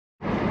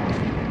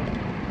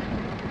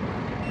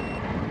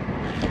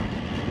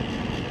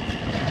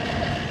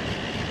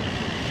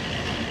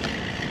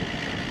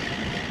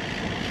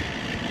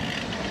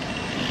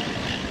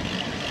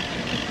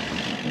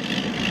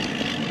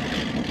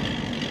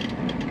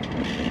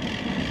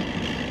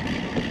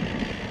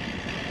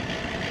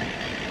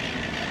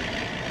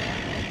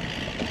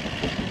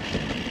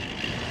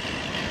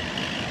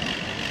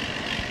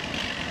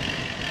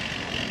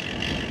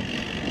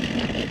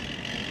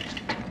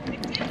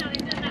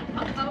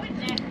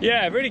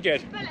Yeah, really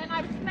good. But, and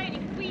I was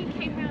complaining because we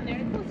came round there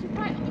and of course you're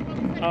right on the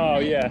wrong side. Oh,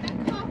 yeah.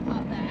 That car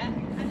park there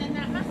and then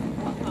that massive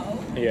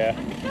pothole. Yeah.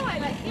 And the guy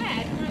like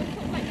flared and I was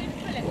sort of like going to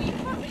pull it, but you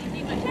can't really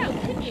do much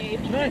else, can you?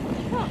 Because No. you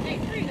can't go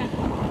through that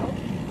pothole.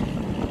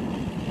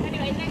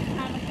 Anyway, next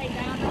time I came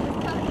down I was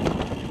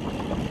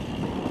stuck.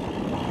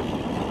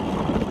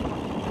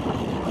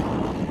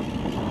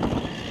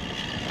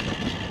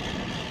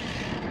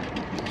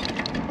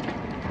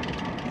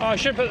 Oh, I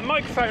should have put the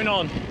microphone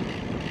on.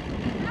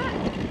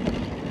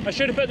 I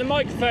should have put the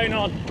microphone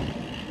on.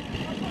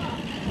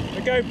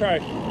 The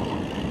GoPro.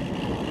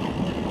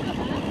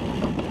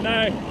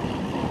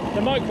 No,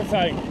 the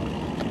microphone.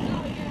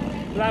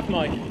 Lav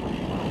mic.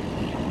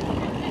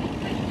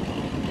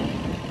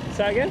 Say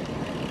that again?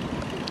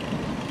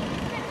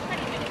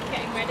 20 minutes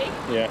getting ready.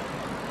 Yeah.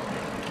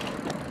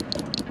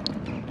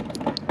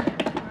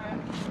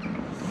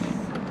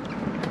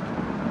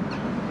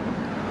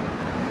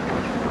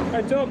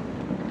 Hey Tom.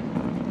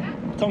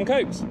 Tom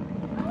Copes.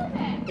 Oh, is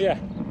it? Yeah.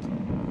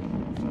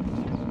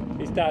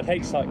 His dad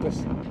hates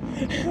cyclists.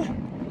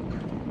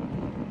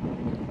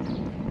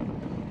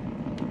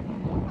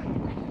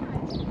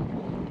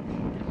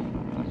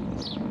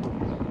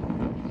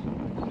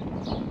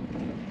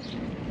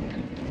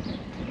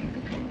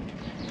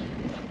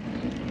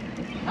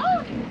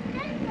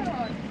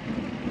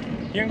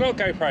 You haven't got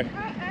a GoPro?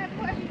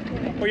 What have you called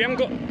it? Well, you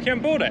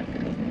haven't bought it?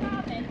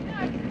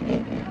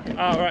 No.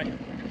 Oh, right.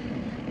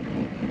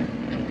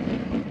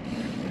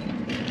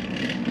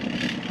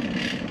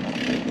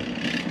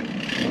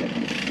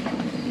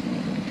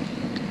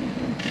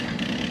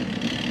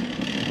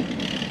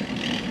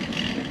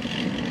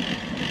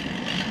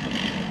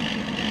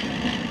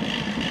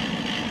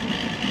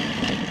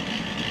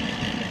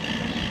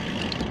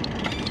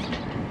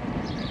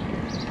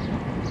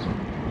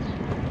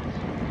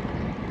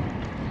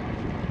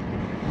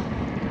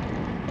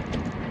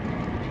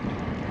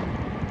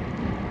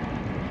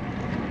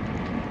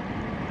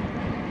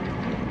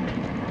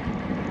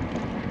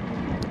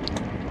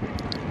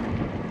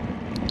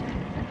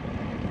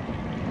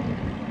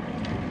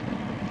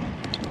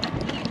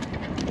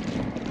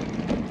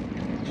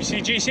 You see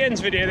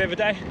GCN's video the other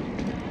day?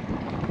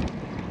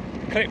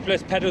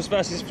 Clipless pedals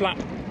versus flat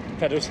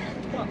pedals.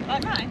 What,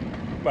 like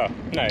mine? Well,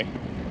 no.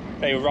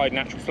 They were riding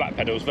actual flat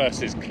pedals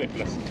versus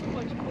clipless.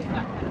 What do you call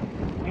that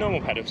pedal?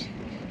 Normal pedals.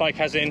 Like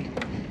as in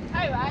Oh,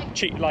 right.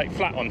 cheap, like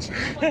flat ones.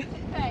 What did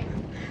it say?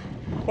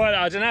 Well,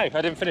 I don't know. I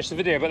didn't finish the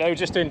video, but they were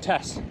just doing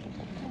tests.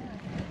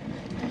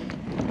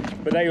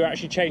 But they were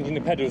actually changing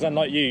the pedals,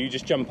 unlike you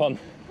just jump on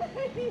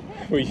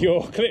with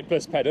your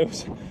clipless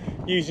pedals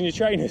using your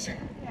trainers.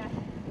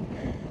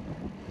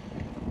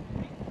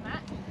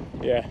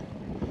 Yeah.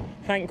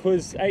 Hank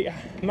was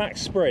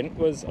max sprint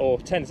was, or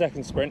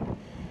 10-second sprint,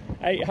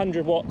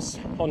 800 watts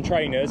on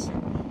trainers,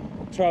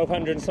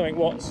 1200 and something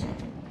watts.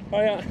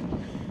 Oh yeah,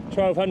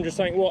 1200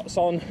 something watts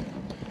on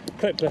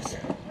clipless.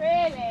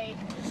 Really?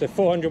 So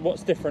 400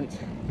 watts difference.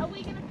 Are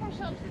we going to push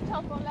up to the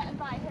top or let them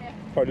by here?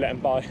 Probably let them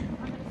by. I'm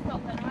going to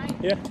stop then, right?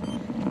 Yeah.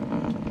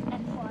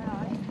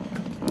 FYI.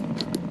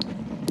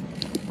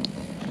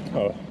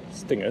 Oh,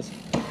 stingers.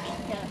 Yeah,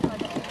 that's why I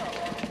got to stop.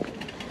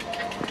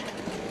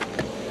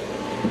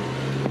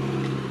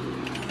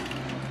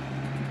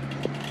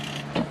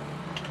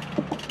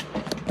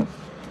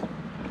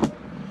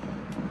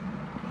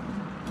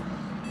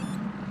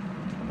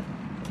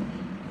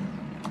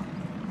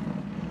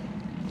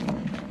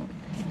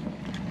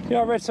 Yeah,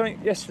 I read something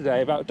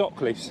yesterday about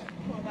dock leaves.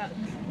 What about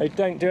them? They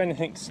don't do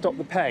anything to stop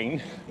the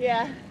pain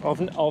Yeah.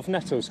 of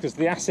nettles, because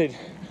the acid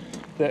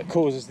that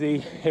causes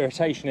the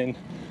irritation in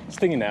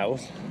stinging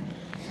nails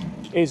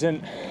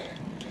isn't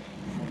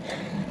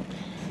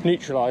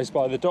neutralised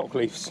by the dock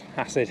leaf's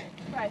acid.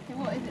 Right, so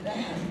what is it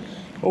then?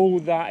 All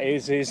that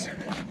is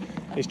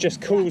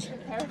just cause.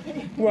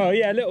 Therapy. Well,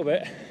 yeah, a little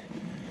bit.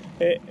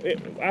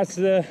 It as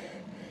the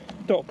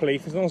dock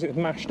leaf, as long as it's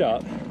mashed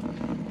up,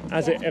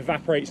 as it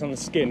evaporates on the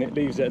skin, it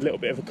leaves it a little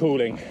bit of a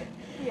cooling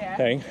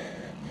thing.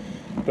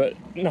 But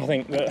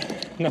nothing else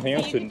You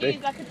wouldn't could do.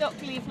 use like a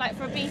dock leaf like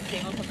for a bee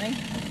sting or something.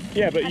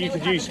 Yeah, but And you it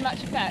could would use. have as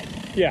much effect.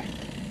 Yeah.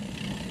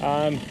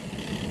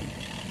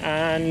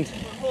 And Or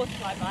a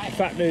horsefly bite. the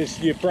fact is,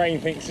 your brain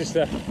thinks it's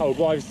the old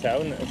wives'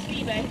 tale, isn't it?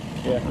 SIBO.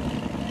 Yeah.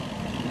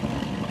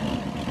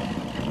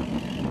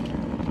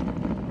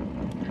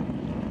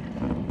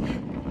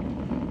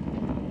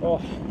 Oh.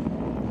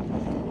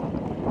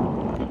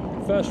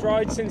 First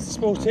ride since the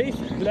Sportive.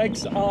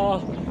 Legs are.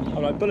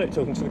 I'm like Bullet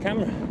talking to the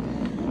camera.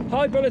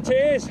 Hi,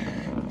 Bulleteers.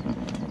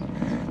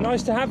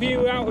 Nice to have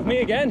you out with me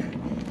again.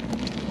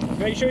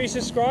 Make sure you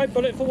subscribe.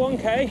 Bullet for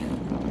 1K.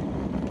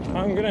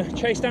 I'm gonna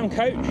chase down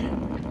Coach.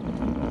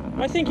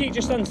 I think he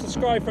just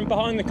unsubscribed from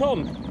behind the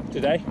KOM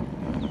today.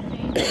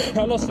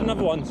 I lost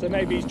another one, so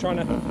maybe he's trying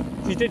to.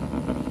 He did.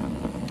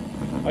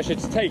 I should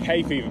take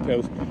hay fever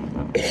pills.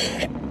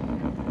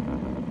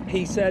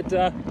 He said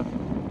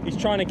he's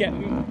trying to get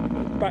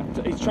back.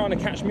 He's trying to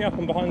catch me up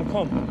on behind the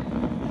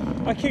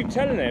KOM. I keep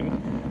telling him,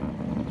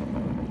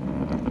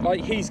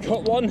 like, he's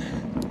got one.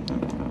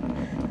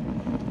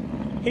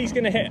 He's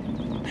going to hit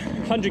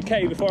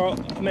 100k before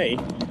me.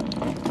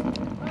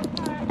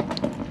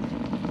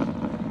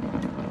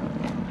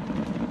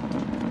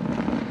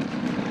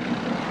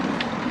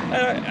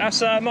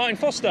 That's Martin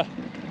Foster.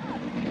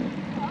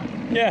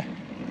 Yeah.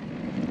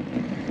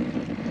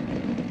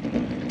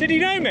 Did he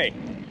know me?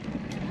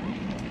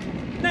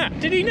 Nat,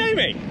 did he know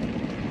me?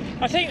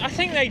 I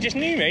think they just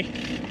knew me.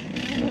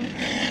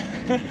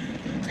 But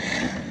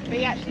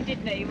he actually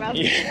did know you well.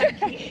 Yeah.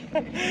 Thank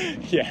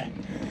you. Yeah.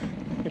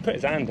 He put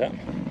his hand up.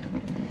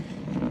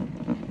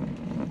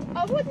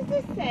 Oh, what does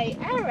this say?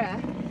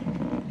 Error.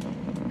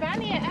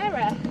 Vania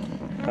error.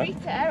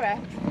 Marita error.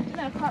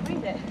 No, I can't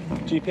read it.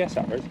 GPS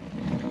errors?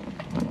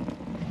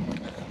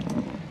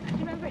 Do you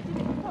remember it did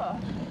it before?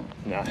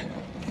 No.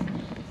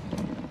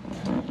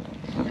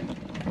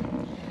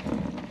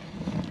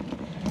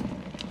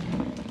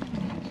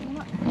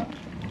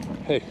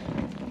 Who?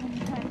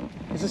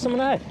 Is there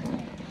someone ahead?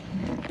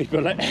 Big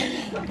bullet.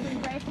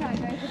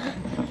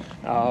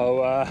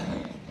 Oh,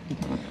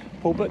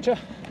 Paul Butcher?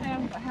 I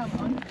haven't got a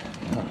helmet on.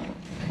 Oh.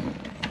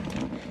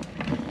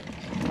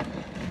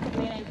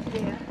 Probably an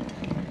idea.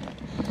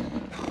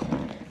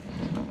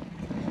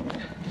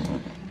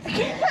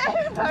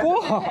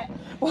 What?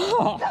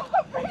 What?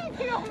 Stop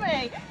breathing on me!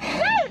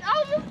 Don't!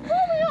 I'll just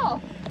pull me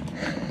off!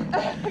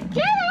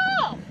 Get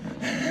off!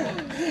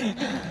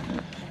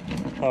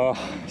 Oh,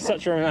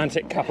 such a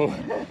romantic couple.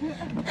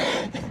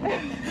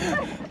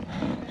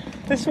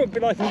 This would be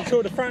like in the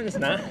Tour de France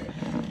now.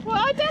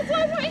 Well, that's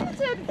why I'm not in the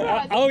Tour de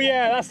France. Oh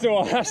yeah, that's the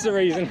one. That's the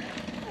reason.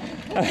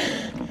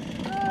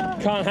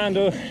 Can't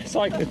handle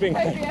cyclists being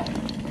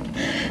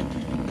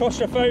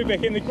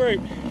claustrophobic in the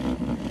group.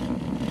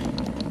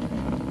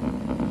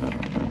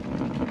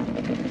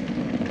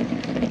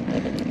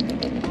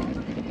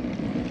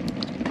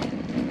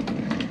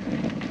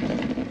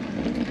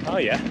 Oh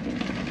yeah.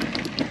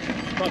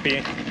 Might be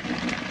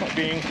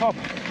in Cobb.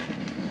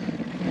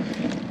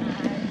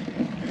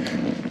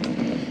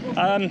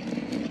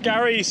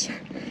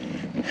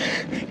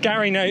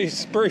 Gary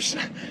knows Bruce,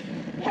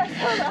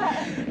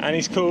 and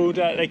he's called.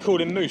 They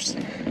called him Moose.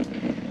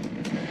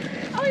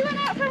 Oh, we went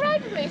out for a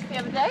ride with Moose the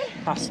other day.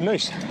 That's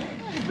Moose.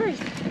 Oh, Bruce.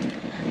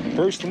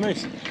 Bruce the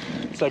Moose.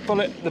 So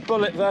the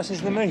bullet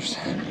versus the Moose.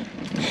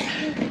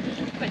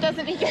 But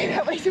doesn't he go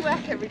that way to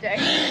work every day?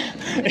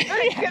 He's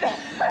really good at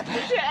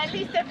do it at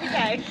least every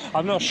day.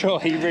 I'm not sure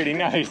he really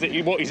knows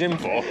what he's in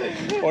for,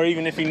 or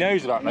even if he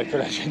knows about local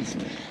legends.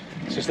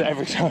 It's just that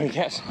every time he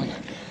gets one,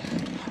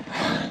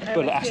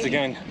 bullet has to go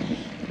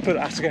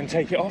and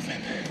take it off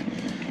him.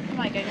 I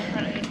might go in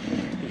front of you.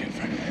 You go in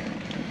front.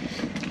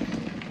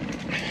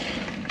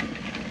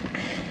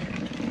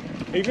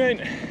 Evening.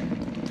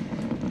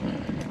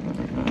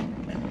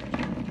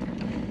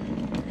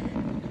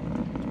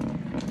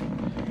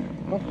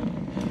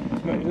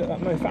 You look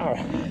like Mo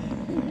Farah.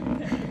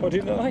 What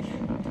did he look like?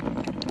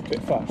 A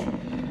bit fucked.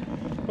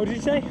 What did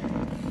he say?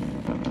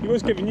 He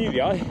was giving you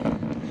the eye.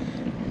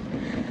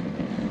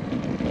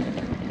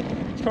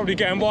 He's probably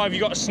going, why have you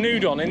got a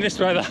snood on in this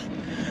weather?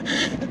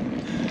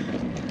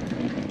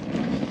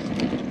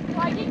 Well,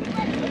 I didn't get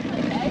ready for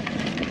Sunday.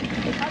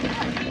 I was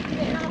quite used to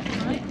it last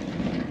night.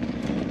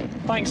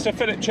 Thanks to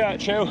Philip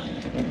Churchill.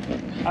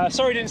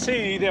 Sorry I didn't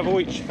see you the other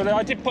week, Philip.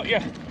 I did put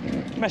your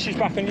message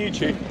back on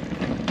YouTube.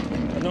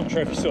 I'm not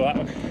sure if you saw that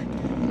one,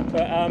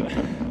 but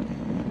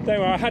don't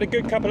worry, I had a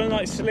good couple of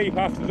nights sleep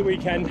after the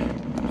weekend,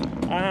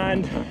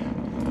 and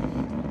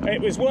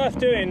it was worth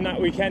doing that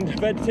weekend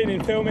of editing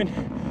and filming,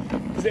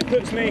 because it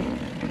puts me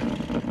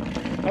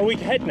a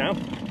week ahead now.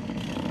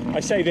 I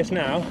say this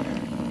now,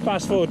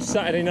 fast forward to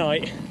Saturday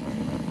night,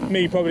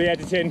 me probably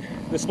editing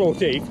the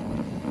Sportive.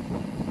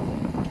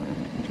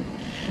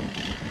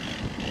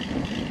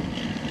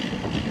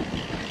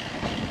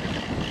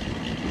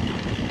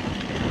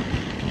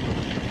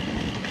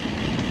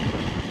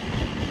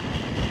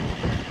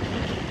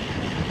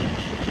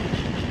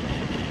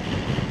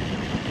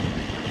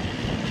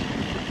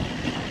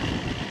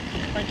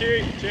 Thank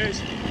you,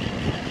 cheers.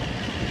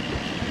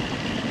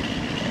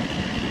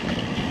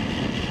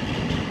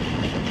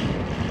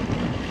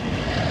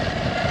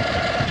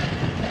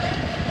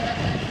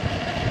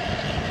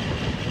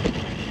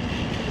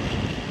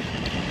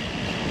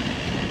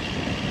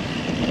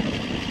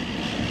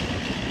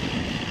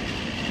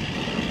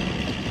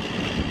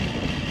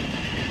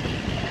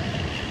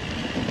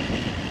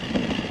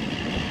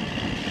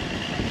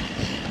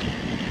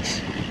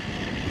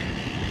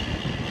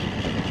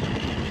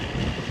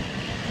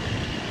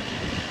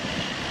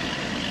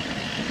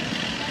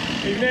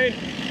 Evening.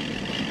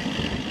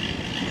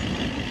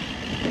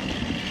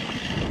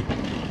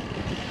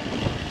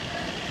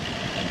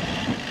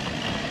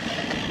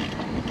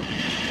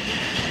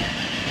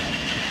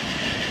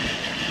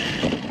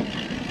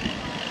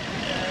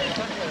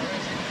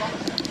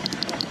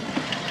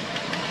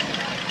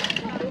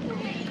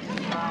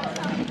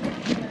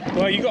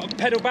 Well, you got to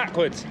pedal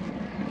backwards.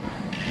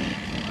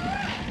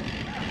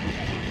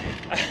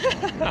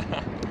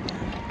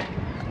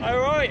 All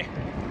right.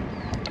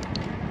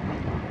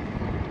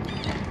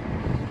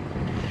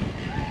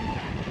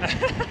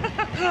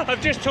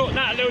 I've just taught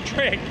Nat a little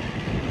trick.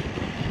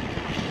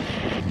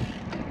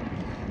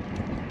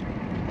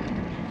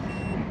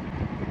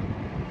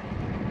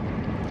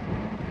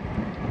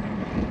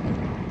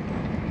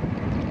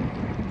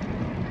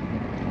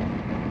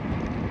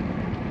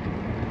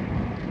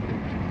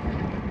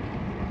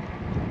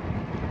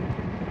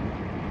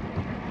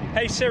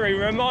 Hey Siri,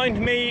 remind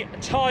me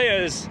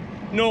tyres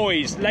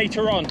noise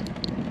later on.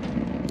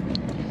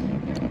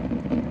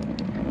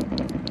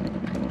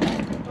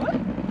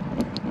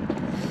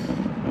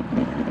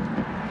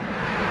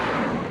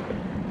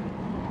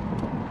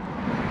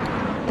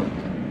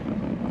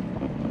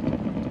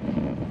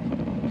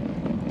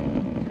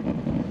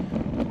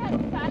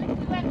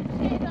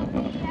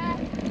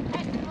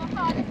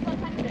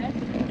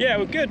 Yeah,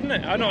 well, good, isn't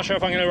it? I'm not sure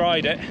if I'm going to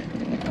ride it.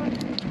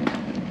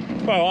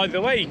 Well, either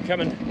way, you can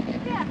come and...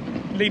 Yeah.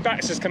 Lee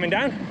Baxter's coming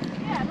down.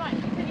 Yeah, right.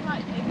 Pretty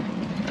might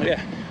do.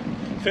 Yeah.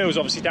 Phil's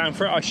obviously down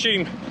for it. I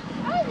assume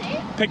Oh, is he?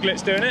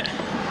 Piglet's doing it.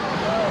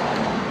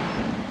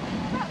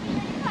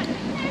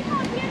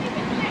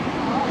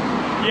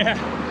 Yeah.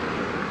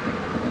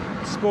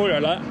 Spoiler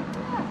alert.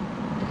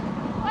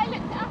 I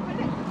looked it up, I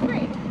looked at the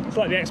screen. It's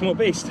like the Exmoor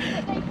Beast.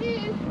 But they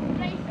do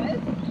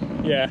races.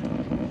 Yeah.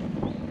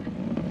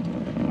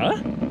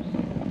 Huh?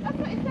 That's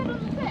what it said on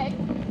the thing.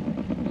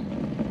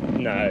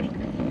 No.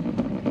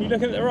 Are you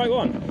looking at the right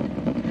one?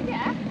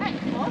 Yeah,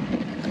 Exmoor.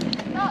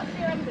 That's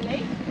your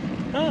Emberley.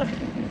 Ah.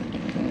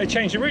 They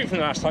changed the route from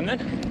the last time then.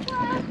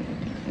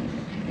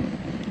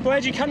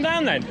 Where'd you come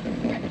down then?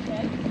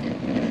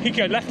 You could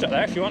go left up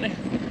there if you wanted.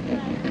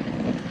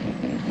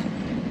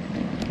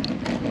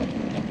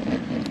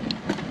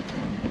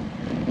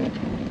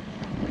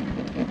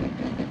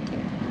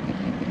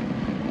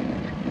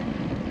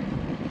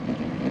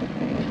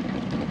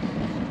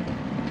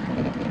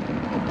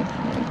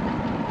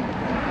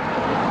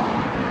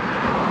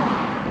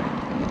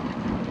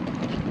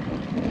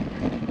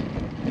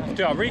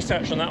 Do our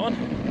research on that one.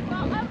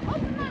 Well, on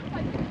the map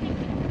I didn't think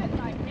it looked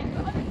like it,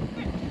 but on the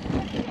description it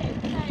said it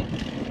is, so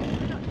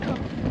I'm not sure.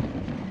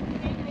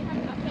 Maybe they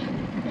haven't updated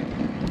the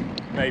description.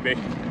 Maybe.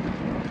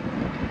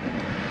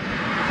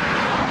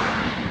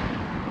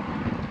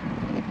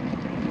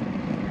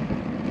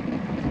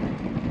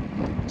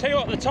 Tell you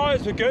what, the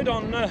tyres were good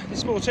on the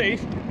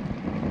Sportive.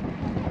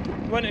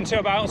 Went until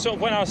about sort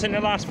of when I was in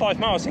the last 5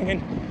 miles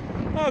thinking,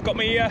 oh, I got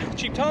me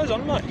cheap tyres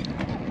on, haven't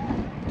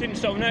I? Didn't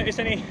sort of notice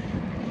any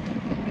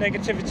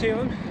negativity of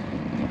them.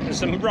 There's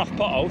some rough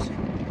potholes.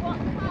 What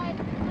size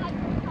of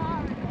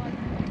car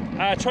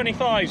it was?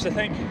 25s, I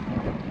think.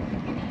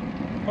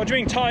 What do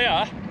you mean,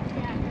 tyre?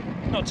 Yeah.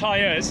 Not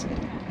tyres.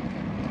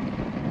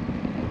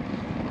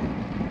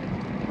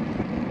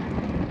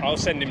 I'll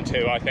send him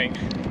 2, I think.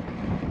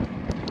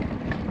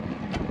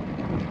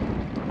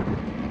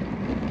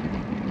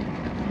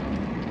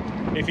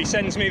 If he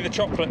sends me the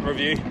chocolate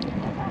review.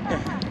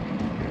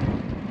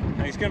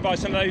 He's going to buy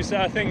some of those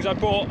things I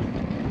bought.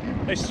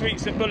 Those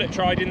sweets that Bullet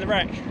tried in the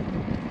wreck. Oh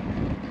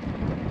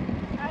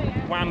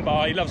yeah. Wham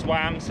bar, he loves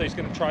wham, so he's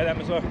going to try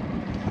them as well.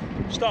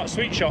 Start a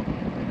sweet shop.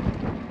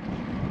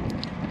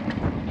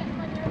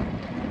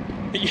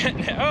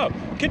 Yeah, oh,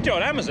 could do it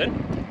on Amazon.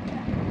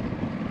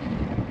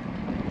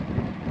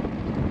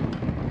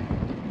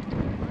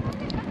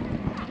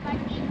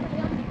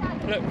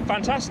 Look,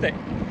 fantastic.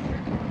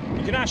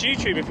 You can ask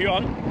YouTube if you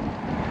want.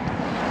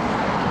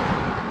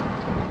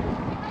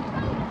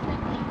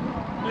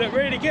 Look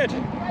really good.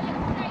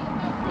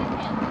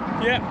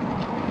 Yeah.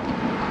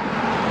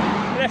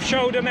 Left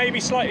shoulder maybe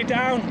slightly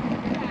down.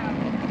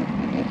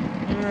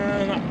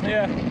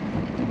 Yeah.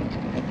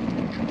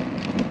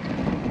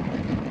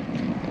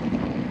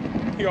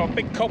 You got a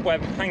big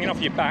cobweb hanging off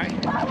your back.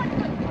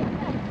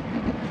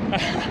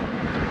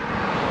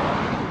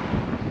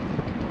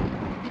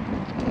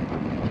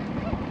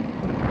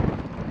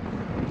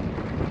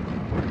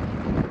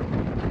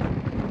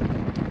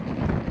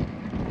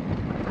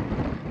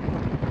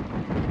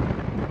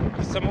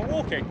 Someone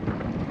walking.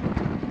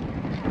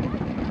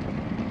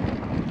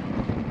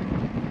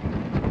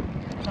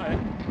 Hi.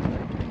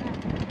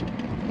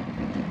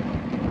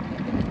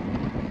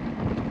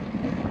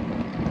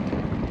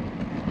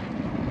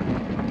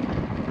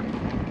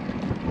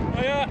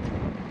 Oh yeah.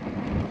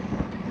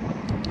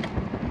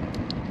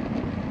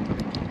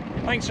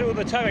 Thanks for all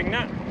the towing,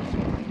 Nat.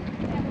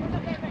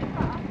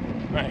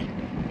 Right.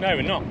 No,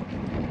 we're not.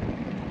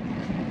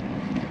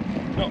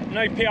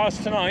 No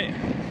PRs tonight.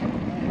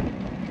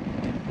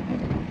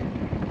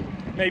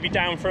 Maybe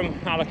down from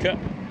Allercott.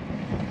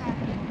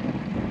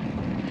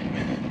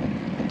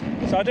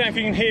 So I don't know if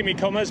you can hear me,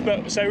 commas,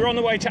 but so we're on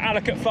the way to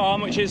Allercott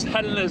Farm, which is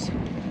Helena's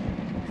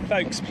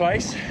folks'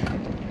 place,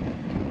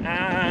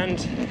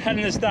 and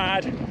Helena's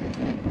dad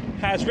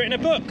has written a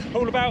book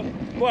all about,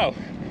 well,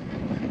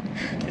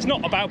 it's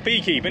not about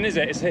beekeeping, is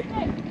it?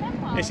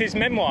 It's his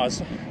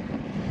memoirs.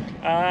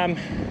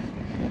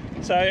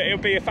 So it'll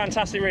be a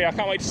fantastic read. I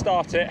can't wait to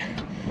start it.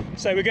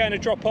 So we're going to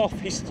drop off,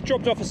 he's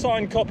dropped off a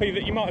signed copy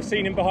that you might have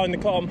seen him behind the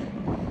com.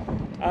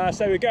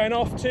 So we're going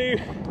off to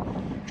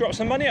drop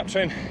some money up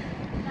to him.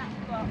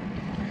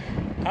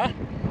 Huh?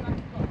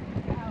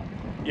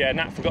 Yeah,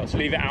 Nat forgot to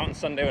leave it out on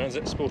Sunday when I was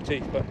at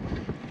Sportive, but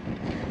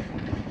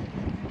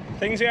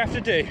things we have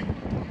to do.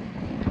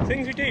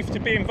 Things we do to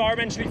be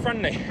environmentally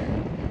friendly.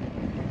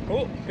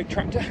 Oh, big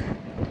tractor.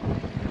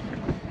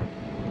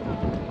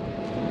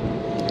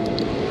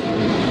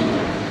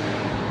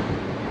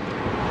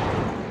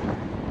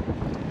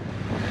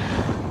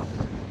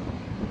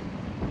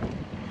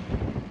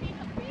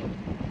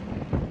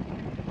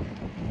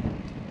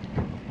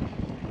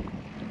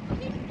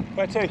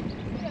 Where to?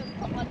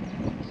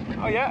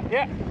 Oh yeah,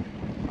 yeah.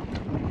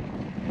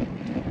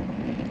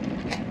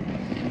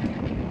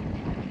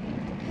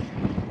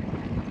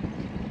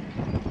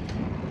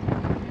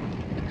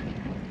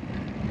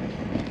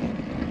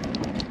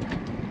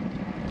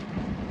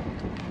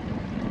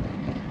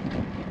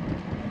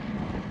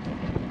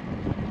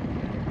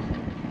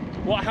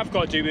 What I have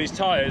got to do with these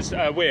tyres,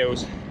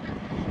 wheels,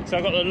 so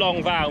I've got the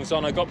long valves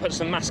on, I've got to put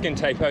some masking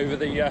tape over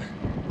the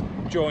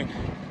joint,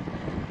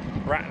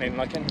 rattling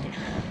like anything.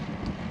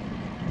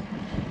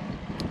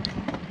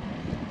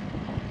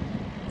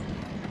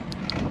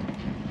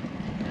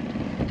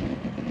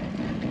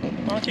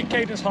 I'll keep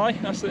cadence high,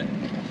 that's it.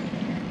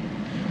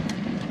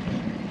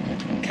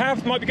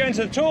 Cav might be going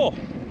to the tour.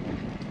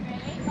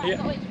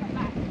 Really? Yeah.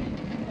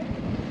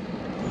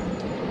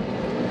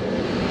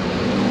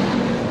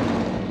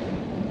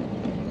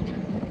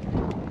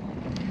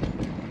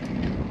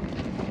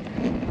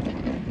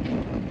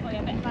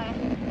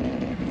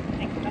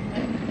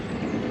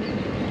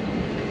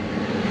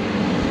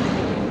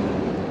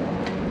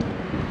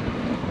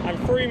 And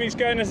Freemy's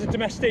going as a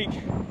domestique.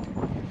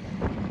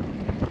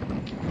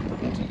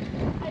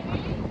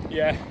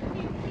 Yeah.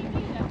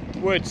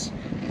 Woods.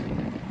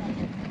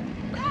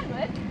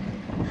 Downward?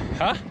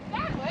 Huh?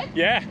 Downward?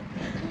 Yeah.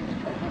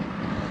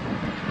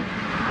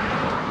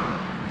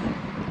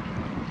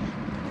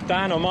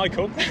 Dan or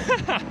Michael.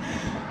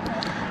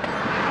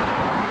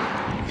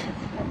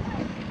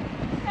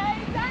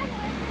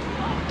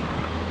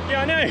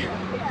 Yeah, I know.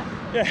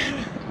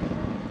 Yeah.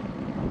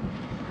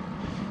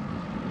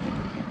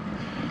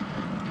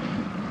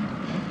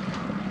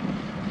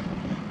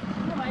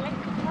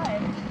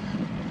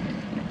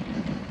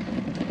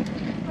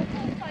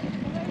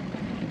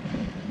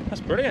 That's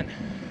brilliant.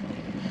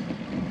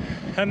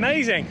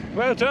 Amazing.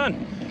 Well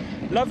done.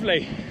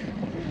 Lovely.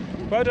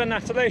 Well done,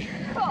 Natalie.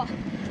 Cool.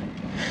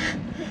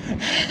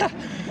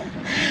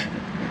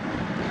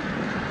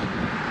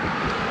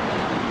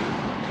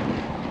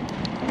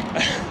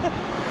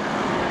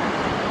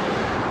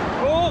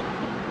 Oh,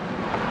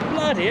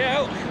 bloody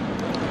hell.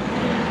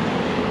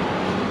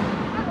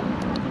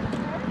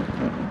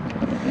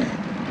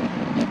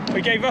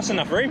 We gave us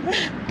enough room.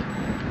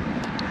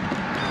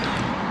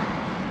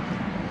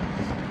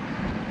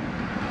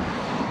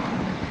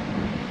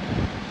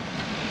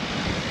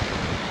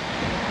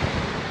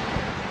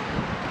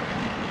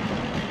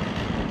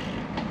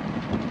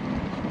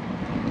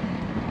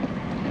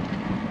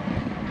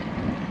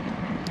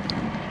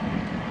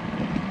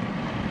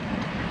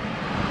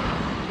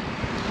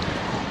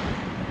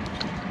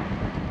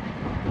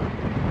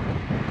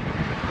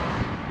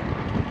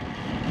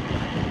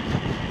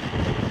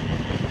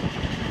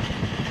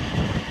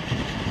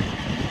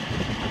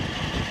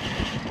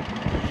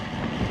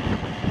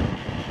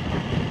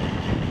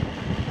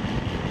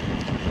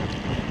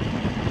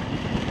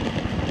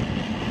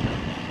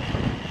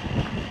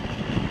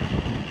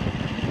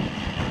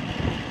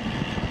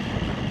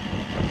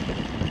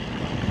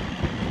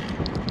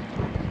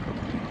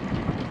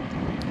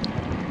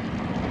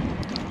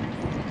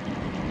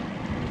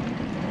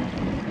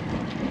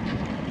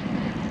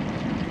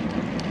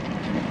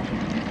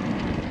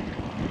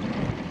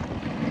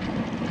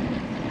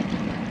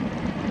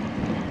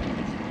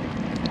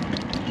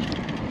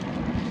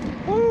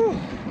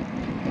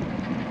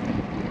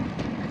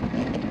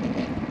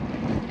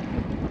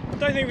 I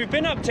don't think we've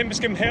been up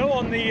Timberscombe Hill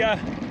on the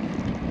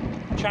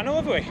channel,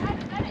 have we? I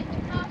haven't done it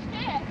since last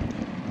year.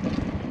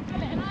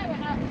 Bonnet and I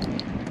went up.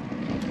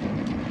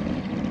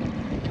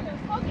 It was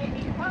foggy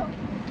and cold.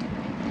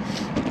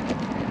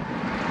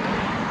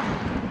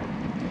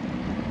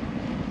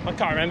 I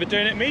can't remember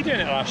doing it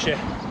last year.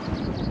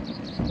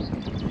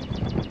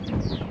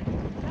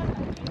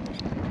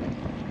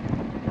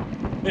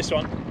 This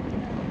one?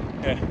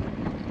 Yeah.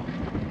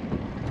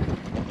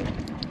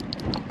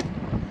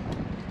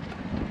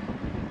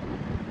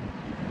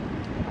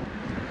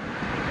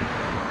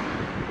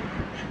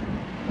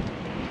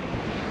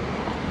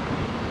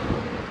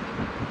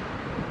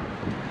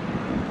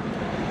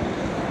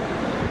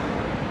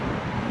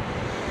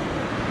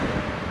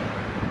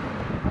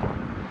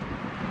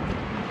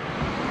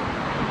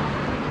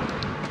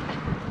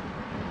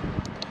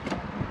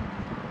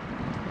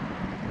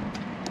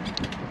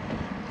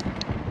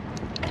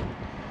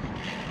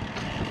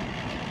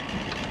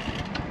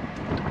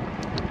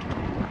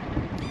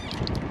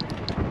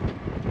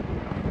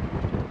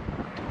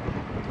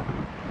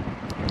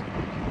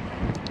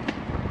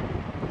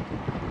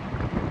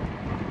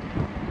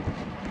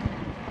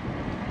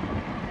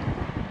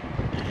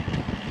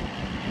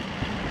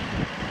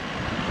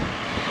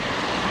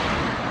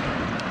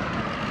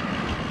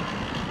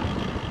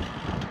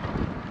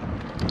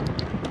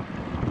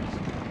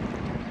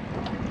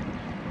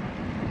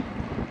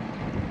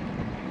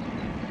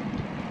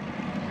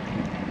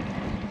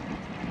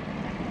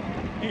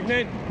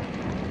 Evening.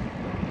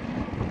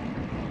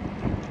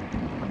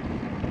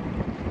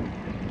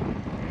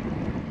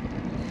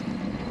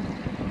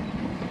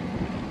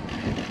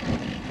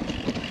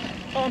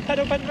 Come on,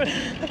 pedal, pedal, pedal.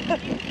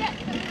 You can get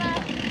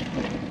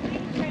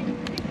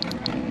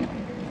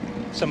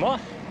some Some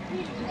what? you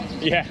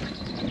Yeah.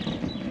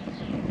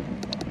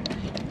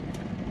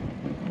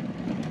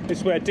 This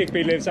is where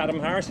Digby lives, Adam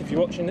Harris, if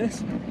you're watching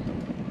this.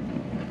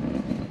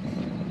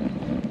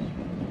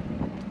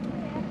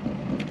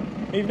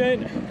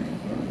 Evening.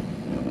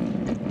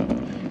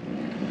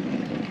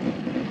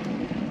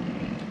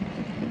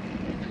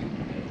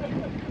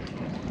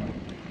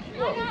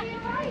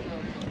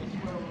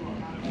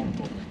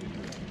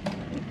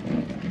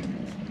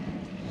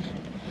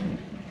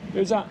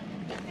 Who's that?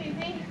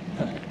 Susie.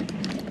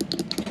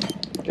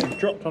 Getting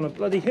dropped on a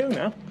bloody hill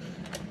now.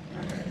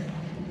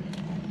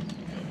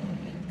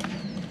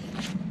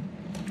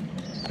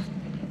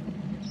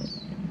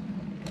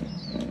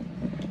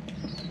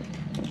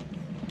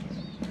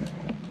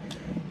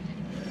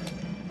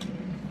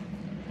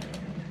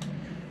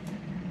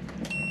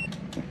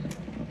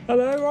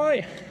 Hello,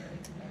 right?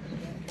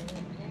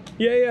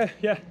 Yeah.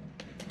 Yeah,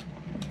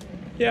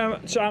 I'm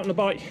out on the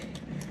bike.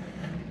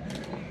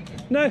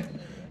 No,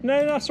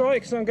 that's all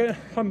right, because I'm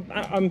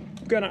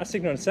going out of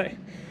signal in a sec.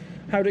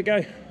 How'd it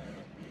go?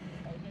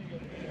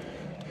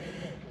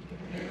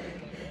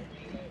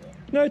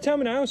 No, tell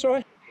me now, it's all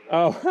right.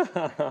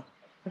 Oh,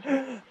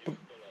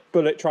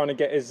 Bullet trying to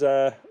get his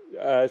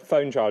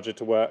phone charger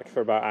to work for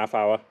about half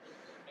hour.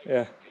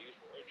 Yeah.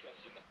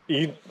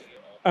 You.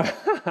 Like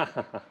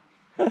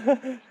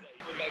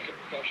a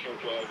professional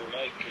driver,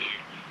 mate, because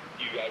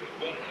you had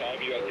one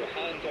time you had your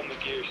hands on the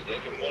gear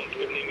stick and one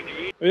putting in with your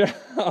ear. Yeah.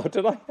 Oh,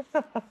 did I?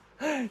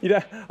 You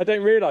know, I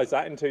don't realise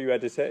that until you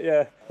edit it.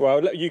 Yeah.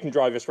 Well, you can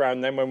drive us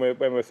round then when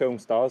we're film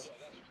stars.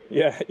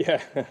 Yeah. Talk to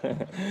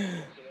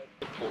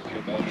you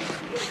about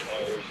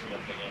tires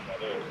and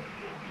other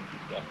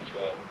stuff as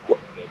well.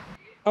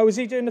 Oh, is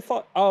he doing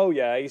the Oh,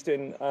 yeah, he's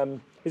doing.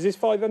 Is his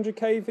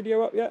 500k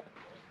video up yet?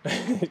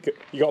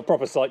 You got a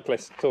proper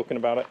cyclist talking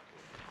about it.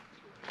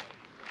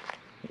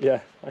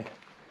 Yeah,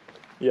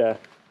 yeah.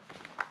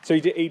 So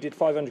he did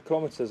 500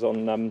 kilometres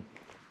on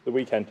the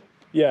weekend.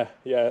 Yeah,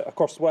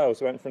 across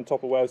Wales. We went from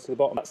top of Wales to the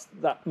bottom.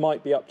 That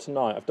might be up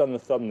tonight. I've done the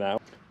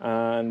thumbnail,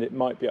 and it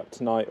might be up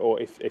tonight, or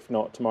if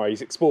not tomorrow.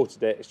 He's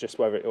exported it. It's just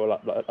whether it will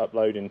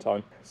upload in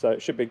time. So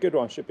it should be a good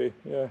one. Should be.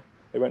 Yeah.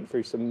 They went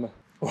through some.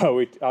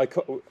 Well,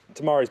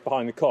 tomorrow's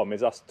Behind the Com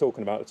is us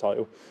talking about the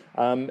title.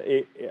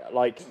 The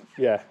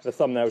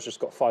thumbnail's just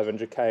got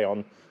 500k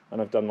on.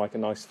 And I've done like a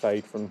nice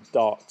fade from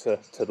dark to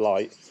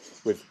light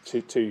with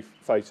two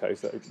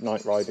photos that are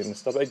night riding and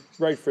stuff. They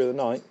rode through the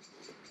night.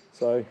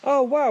 So,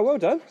 oh wow, well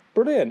done,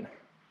 brilliant,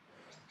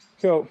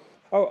 cool.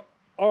 Oh,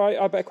 all right,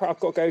 I better crack. I've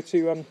got to go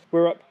to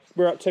we're up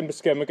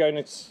Timberscombe. We're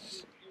going to.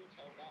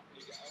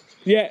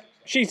 Yeah,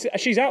 she's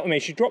out with me.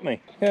 She dropped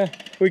me. Yeah,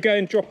 we go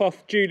and drop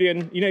off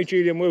Julian. You know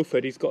Julian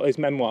Willford. He's got his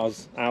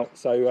memoirs out,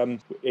 so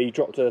he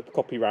dropped a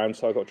copy round,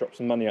 so I got to drop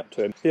some money up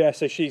to him. Yeah,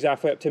 so she's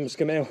halfway up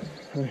Timberscombe Hill.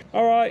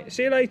 All right,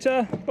 see you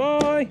later.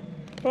 Bye.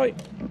 Bye.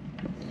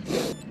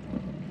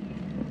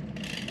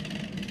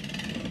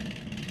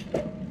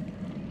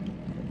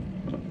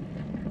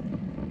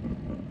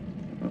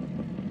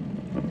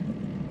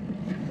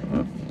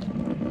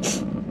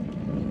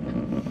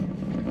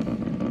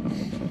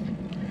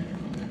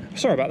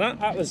 Sorry about that.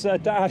 That was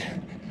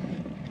Dad.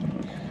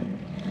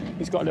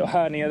 He's got a little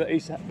hernia that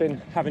he's been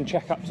having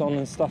checkups on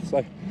and stuff.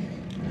 So,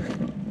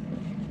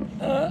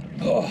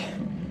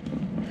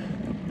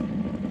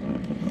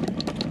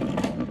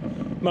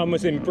 Mum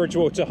was in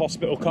Bridgewater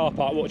Hospital car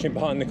park watching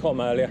Behind the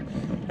Com earlier,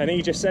 and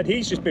he just said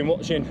he's just been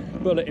watching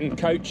Bullet and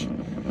Coach.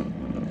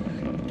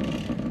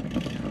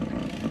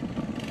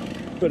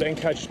 Bullet and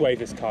Coach just wave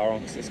his car on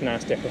because it's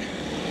nasty.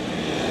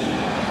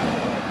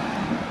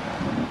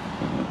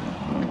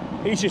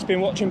 He's just been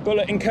watching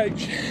Bullet and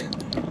Coach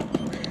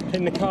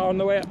in the car on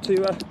the way up to,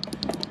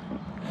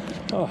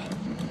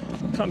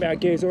 can't be out of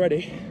gears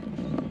already,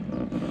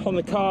 on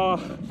the car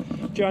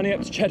journey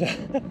up to Cheddar.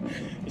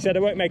 He said I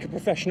won't make a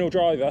professional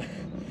driver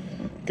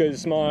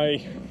because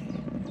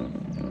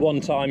one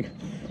time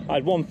I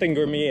had one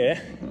finger in my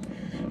ear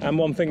and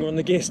one finger on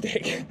the gear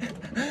stick.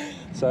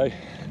 So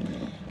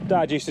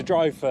Dad used to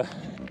drive for,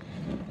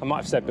 I might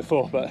have said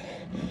before, but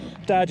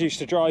Dad used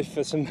to drive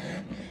for some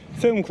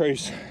film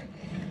crews.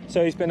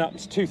 So he's been up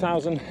to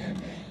 2,000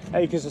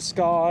 Acres of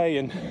Sky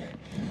and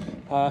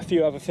a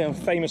few other films,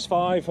 Famous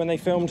Five when they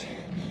filmed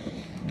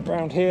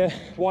around here,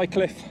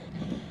 Wycliffe.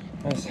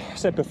 As I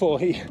said before,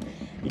 he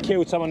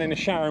killed someone in a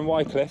shower in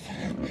Wycliffe.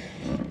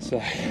 So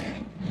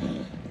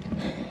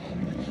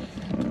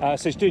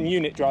he's doing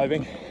unit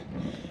driving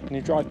and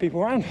he'd drive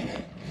people around.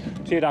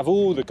 So he'd have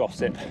all the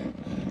gossip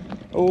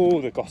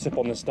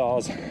on the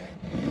stars.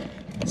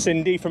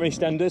 Cindy from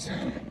EastEnders,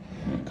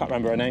 can't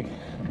remember her name.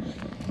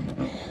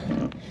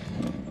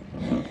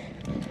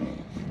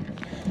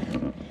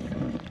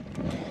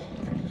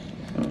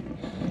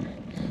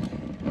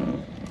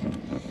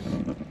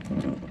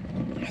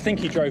 I think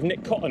he drove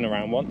Nick Cotton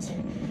around once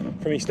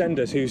from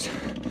EastEnders, who's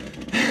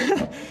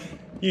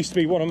used to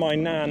be one of my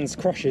nan's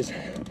crushes.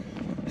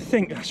 I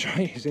think that's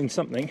right, he's in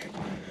something.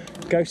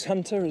 Ghost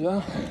Hunter as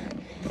well.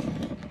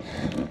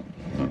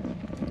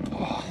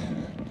 Oh.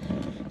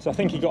 So I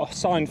think he got a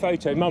signed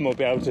photo. Mum will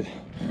be able to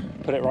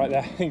put it right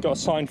there. I think he got a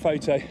signed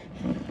photo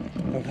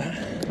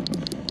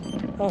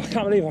Oh, I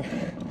can't believe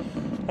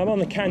I'm on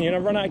the canyon,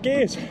 I've run out of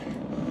gears.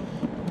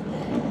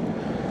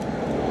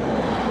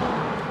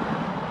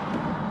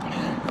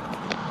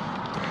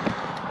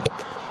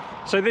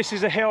 So this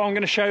is a hill I'm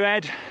going to show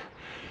Ed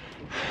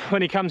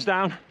when he comes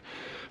down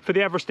for the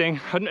Everesting.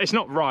 It's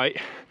not right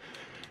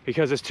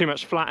because there's too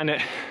much flat in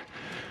it,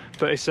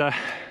 but it's a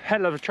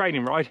hell of a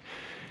training ride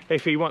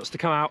if he wants to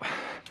come out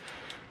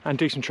and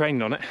do some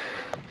training on it.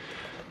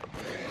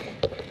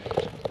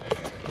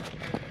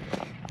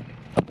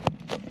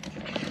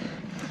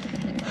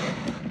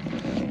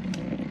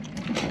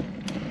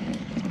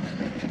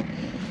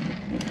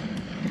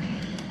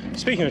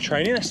 Speaking of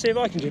training, let's see if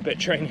I can do a bit of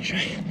training, shall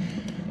we?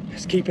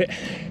 Let's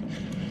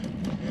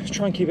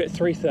try and keep it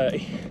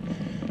 3:30,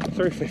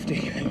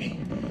 3:50 maybe.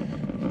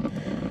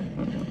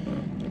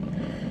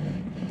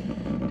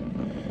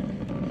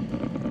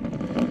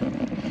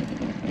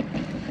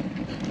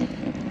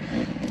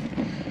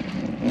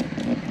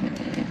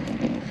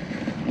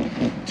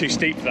 Too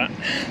steep for that.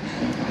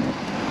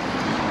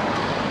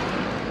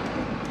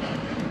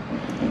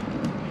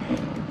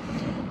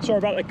 Sorry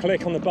about the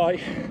click on the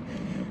bike.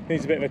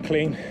 Needs a bit of a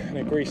clean and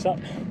a grease up.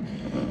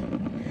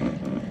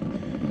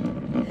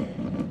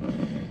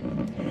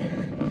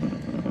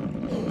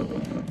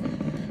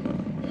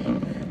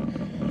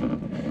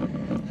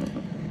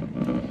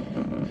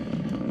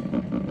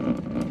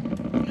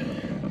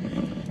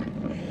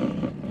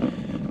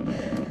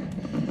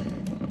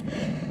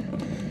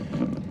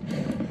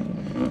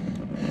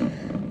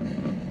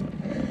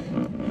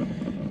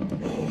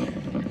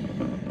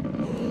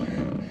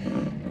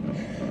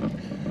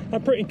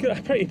 I'm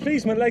pretty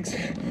pleased with my legs,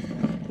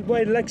 the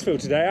way the legs feel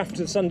today after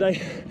the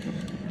Sunday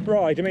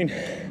ride. I mean,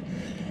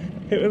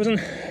 it wasn't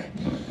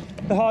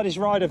the hardest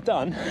ride I've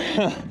done,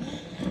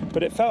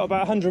 but it felt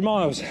about 100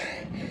 miles.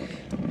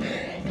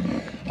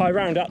 I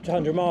round up to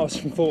 100 miles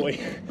from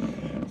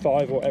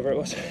 45 or whatever it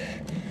was.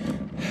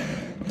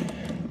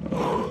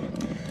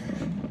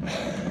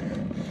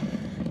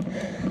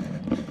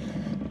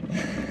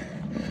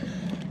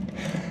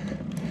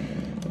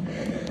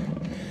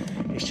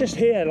 It's just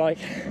here, like,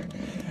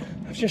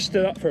 I've just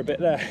stood up for a bit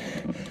there.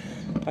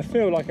 I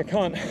feel like I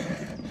can't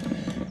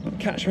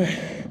catch my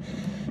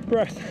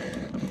breath.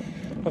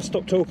 I'll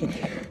stop talking.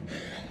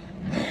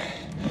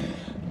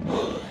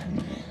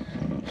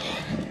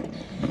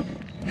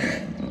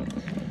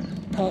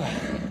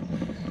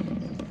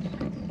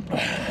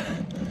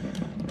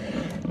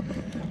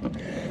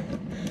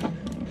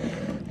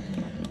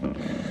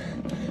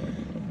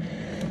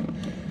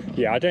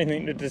 Yeah, I don't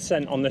think the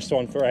descent on this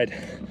one for Ed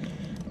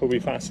will be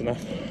fast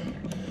enough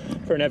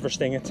for an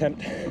Everesting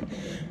attempt.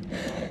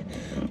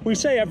 We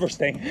say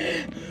Everesting,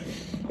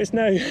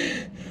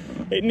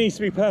 it needs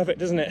to be perfect,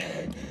 doesn't it?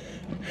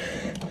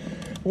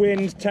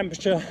 Wind,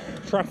 temperature,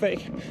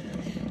 traffic,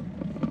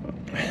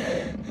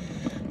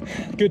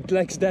 good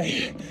legs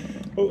day.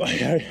 To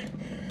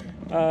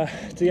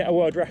get a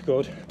world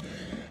record.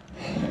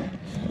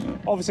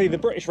 Obviously the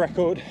British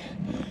record,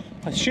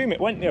 I assume it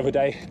went the other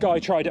day. Guy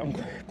tried it on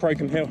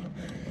Crocombe Hill.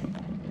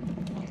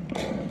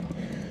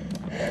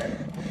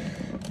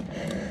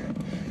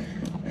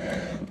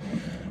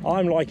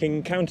 I'm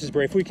liking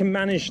Countersbury. If we can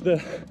manage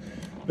the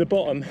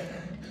bottom,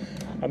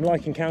 I'm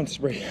liking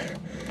Countersbury.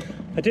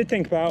 I did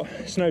think about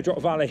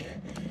Snowdrop Valley,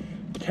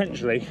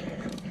 potentially.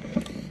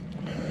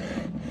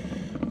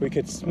 We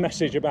could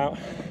message about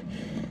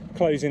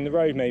closing the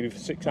road maybe for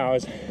 6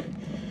 hours.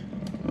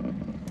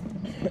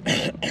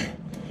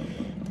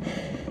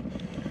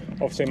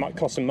 Obviously it might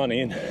cost some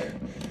money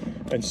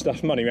and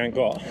stuff, money we ain't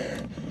got.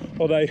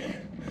 Although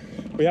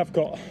we have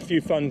got a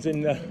few funds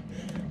in the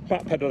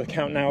back pedal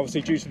account now,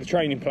 obviously due to the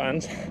training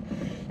plans.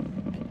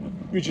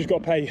 We just got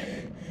to pay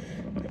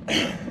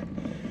a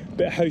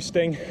bit of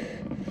hosting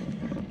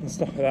and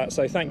stuff like that.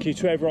 So thank you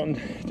to everyone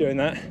doing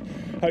that.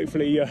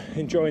 Hopefully you're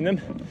enjoying them.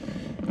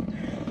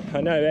 I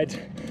know Ed,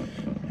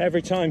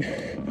 every time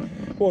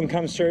one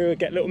comes through, I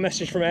get a little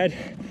message from Ed.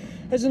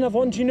 There's another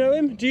one, do you know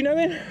him? Do you know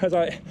him? I was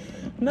like,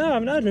 no, I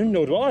haven't heard of him,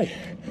 nor do I.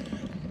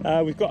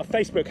 We've got a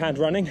Facebook ad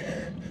running.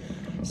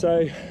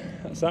 So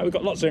that's that. We've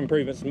got lots of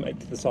improvements to make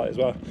to the site as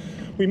well.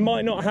 We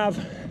might not have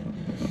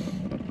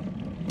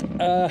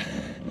a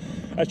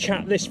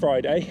chat this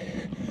Friday,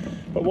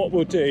 but what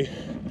we'll do,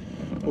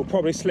 we'll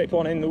probably slip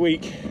one in the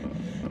week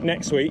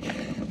next week.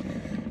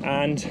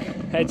 And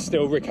Ed's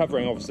still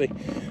recovering, obviously,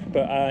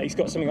 but he's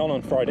got something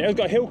on Friday. He's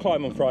got a hill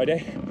climb on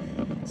Friday,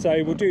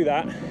 so we'll do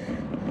that.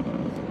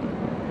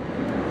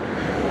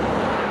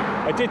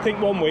 I did think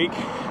one week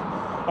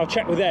I'll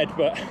check with Ed,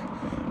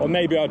 or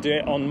maybe I'll do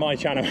it on my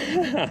channel.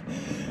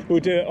 We'll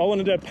do it. I want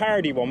to do a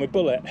parody one with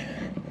Bullet,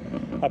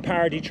 a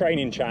parody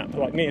training chat,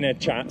 like me and Ed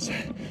chats,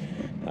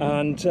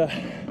 and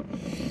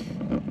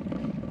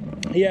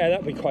yeah,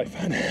 that'd be quite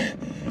fun.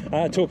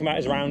 Talking about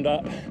his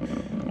roundup,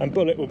 and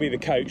Bullet will be the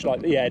coach,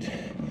 like the Ed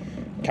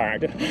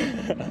character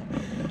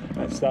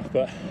and stuff.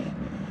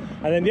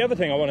 And then the other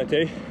thing I want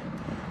to do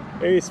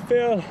is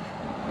Phil's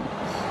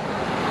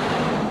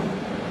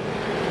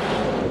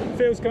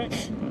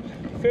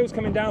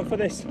coming down for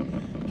this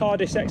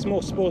Hardest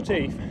Exmoor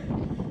Sportive.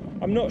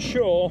 I'm not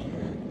sure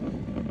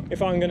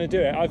if I'm going to do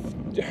it.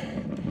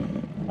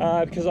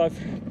 Because I've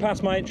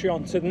passed my entry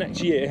on to the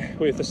next year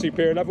with the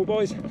superior level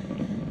boys.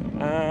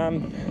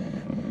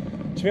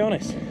 To be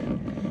honest,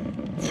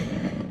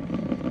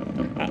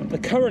 at the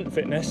current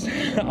fitness,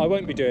 I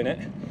won't be doing it,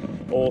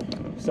 or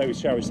so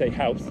shall we say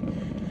health.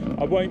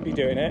 I won't be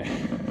doing it,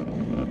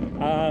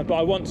 but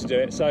I want to do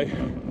it, so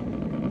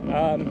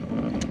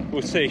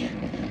we'll see.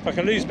 If I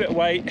can lose a bit of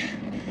weight,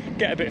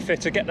 get a bit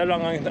fitter, get the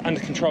lung under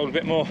control a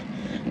bit more.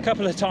 A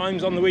couple of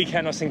times on the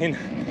weekend I was thinking,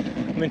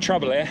 I'm in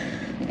trouble here.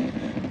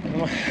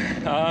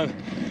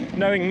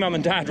 Knowing mum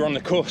and dad were on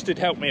the course did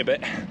help me a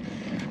bit,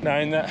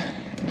 knowing that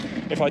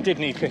if I did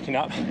need picking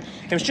up,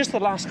 it was just the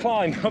last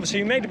climb.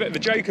 Obviously we made a bit of a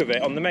joke of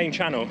it on the main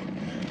channel,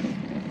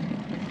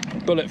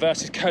 bullet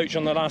versus coach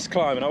on the last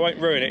climb, and I won't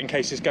ruin it in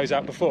case this goes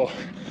out before,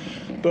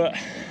 but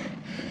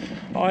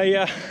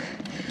I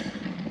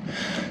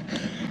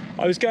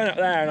was going up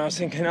there and I was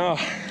thinking, oh,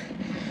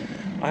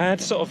 I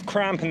had sort of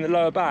cramp in the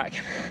lower back,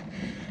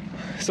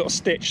 sort of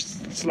stitch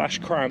slash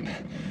cramp,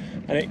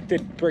 and it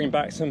did bring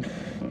back some,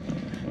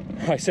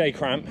 I say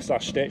cramp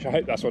slash stitch, I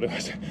hope that's what it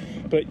was,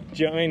 but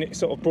do you know what I mean? It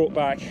sort of brought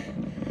back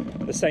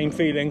the same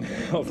feeling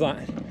of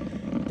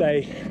that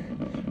day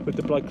with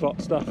the blood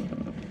clot stuff,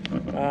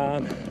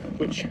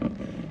 which,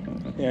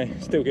 you know,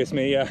 still gives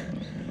me a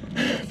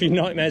few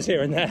nightmares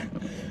here and there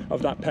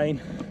of that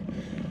pain.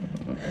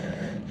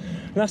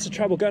 And that's the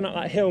trouble going up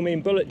that hill me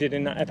and Bullet did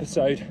in that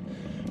episode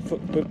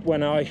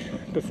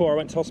before I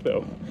went to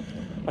hospital.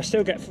 I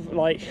still get,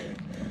 like,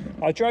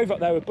 I drove up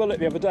there with Bullet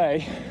the other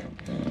day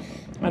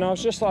and I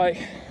was just like,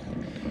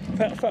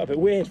 felt a bit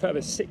weird, felt a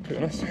bit sick, to be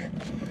honest,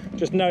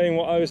 just knowing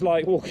what I was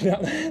like walking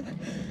up there.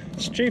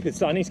 Stupid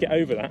stuff, I need to get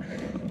over that.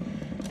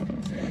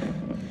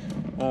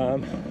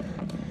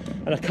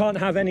 And I can't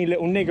have any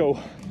little niggle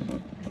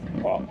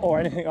or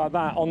anything like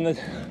that on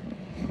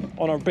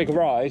a big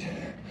ride.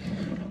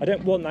 I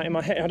don't want that in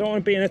my head. I don't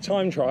want to be in a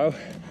time trial,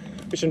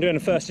 which I'm doing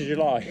the 1st of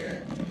July.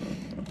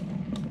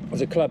 As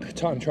a club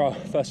time trial,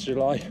 1st of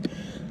July,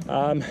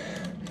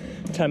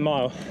 10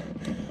 mile.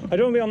 I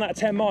don't want to be on that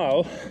 10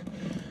 mile,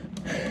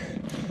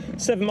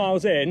 7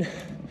 miles in,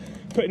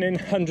 putting in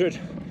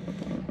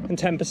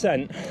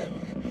 110%,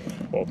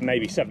 or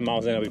maybe 7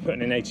 miles in I'll be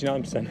putting in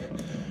 89%,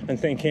 and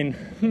thinking,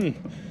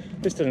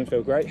 this doesn't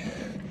feel great.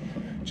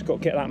 Just got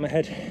to get that in my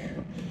head.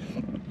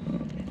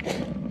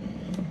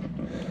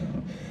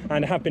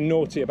 And I have been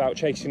naughty about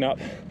chasing up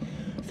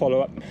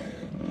follow-up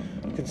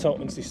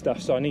consultancy stuff,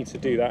 so I need to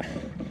do that.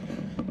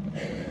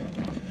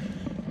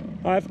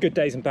 I have good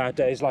days and bad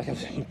days, like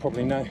you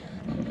probably know.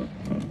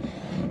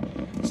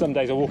 Some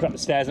days I walk up the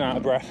stairs and I'm out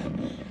of breath.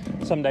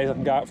 Some days I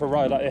can go out for a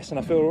ride like this and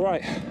I feel all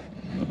right.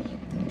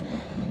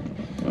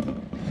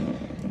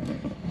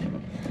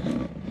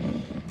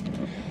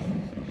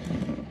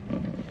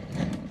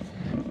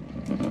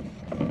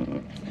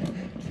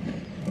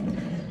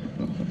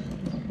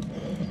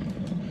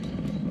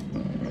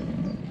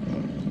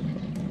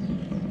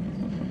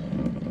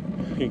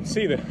 You can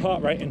see the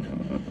heart rate and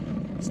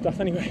stuff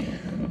anyway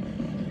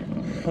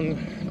on the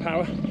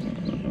power.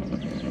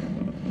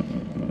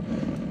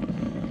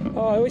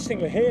 Oh, I always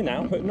think we're here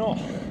now, but not.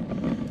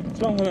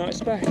 It's longer than I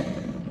expect.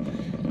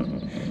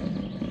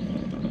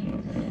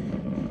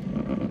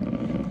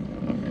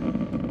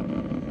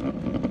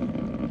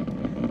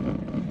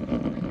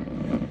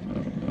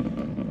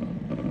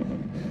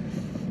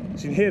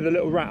 So you can hear the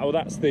little rattle,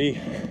 that's the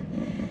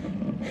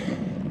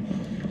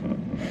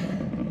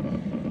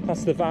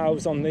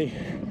valves on the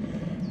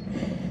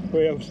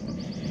wheels.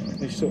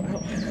 They sort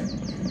out.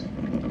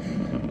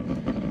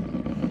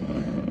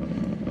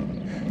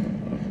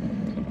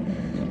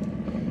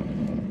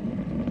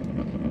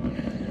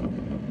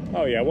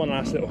 Oh yeah, one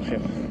last little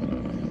hill.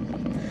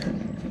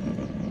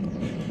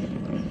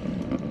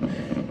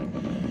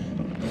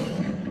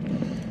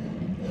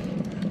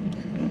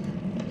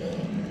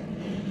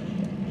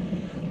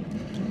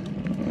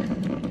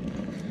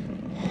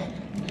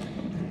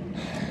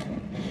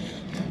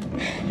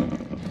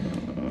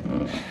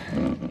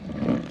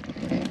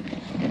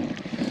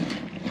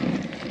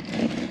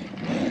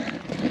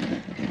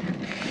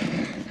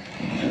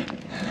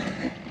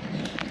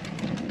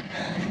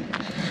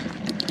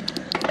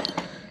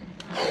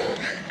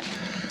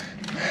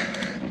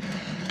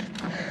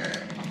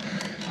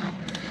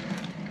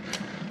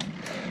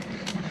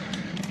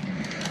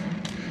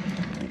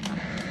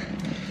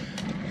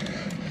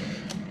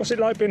 What's it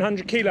like being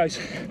 100 kilos?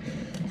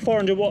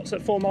 400 watts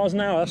at 4 miles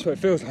an hour, that's what it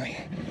feels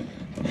like.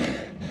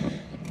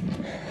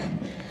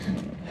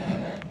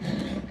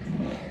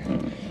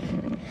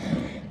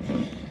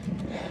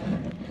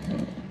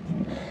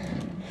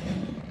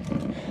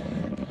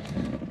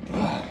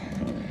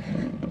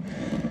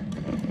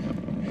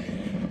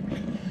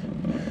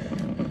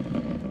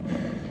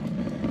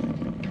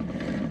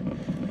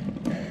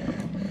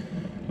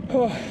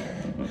 Oh.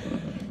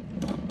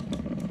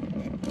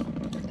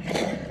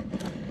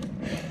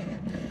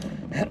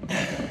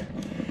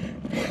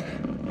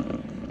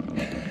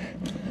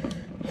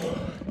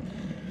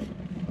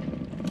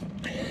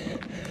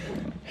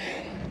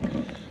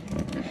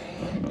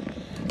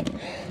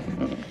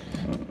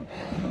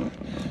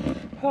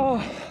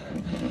 Oh,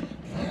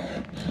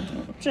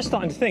 just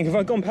starting to think, have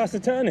I gone past the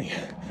turning?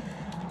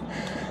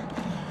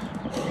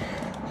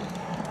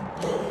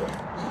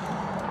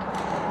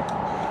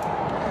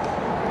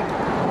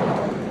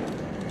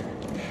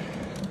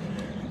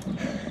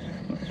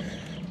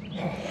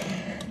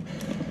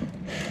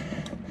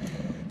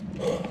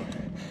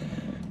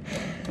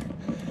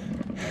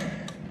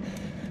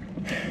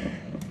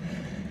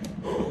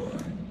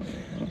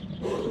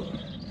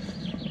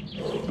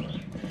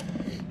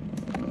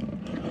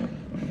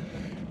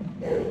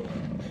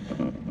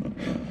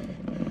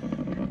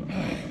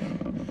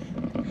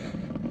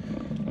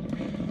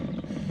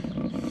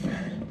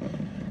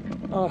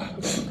 Oh,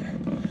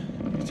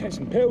 take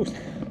some pills.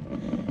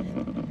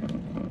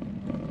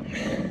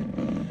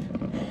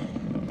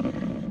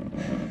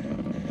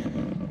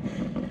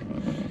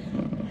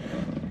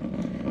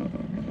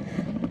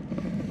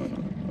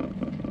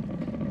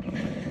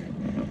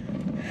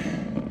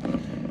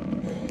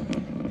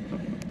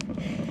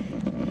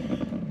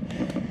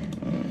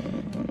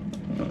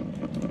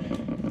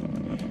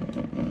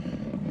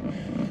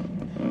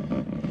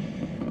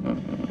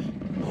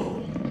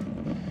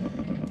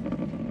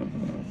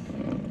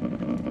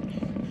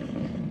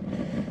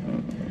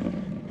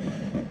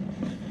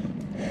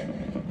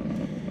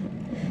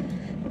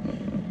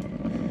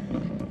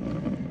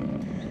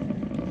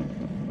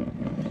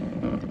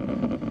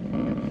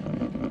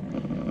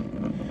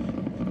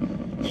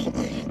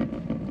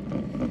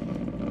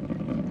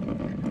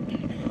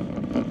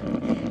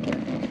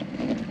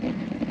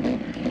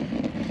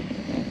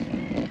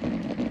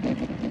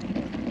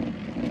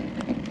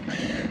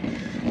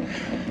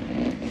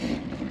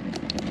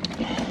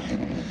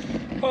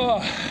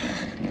 Oh,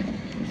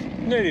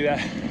 nearly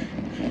there,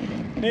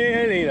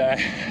 nearly there.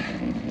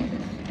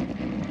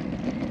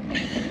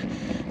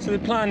 So the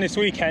plan this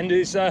weekend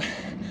is,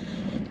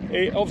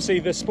 obviously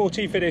the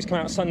sportive videos come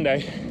out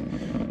Sunday.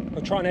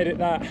 I'll try and edit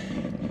that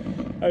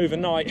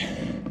overnight,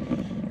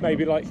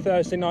 maybe like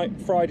Thursday night,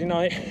 Friday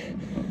night,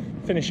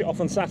 finish it off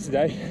on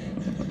Saturday,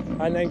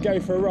 and then go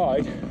for a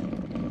ride.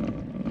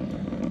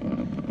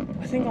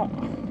 I think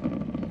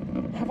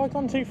have I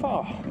gone too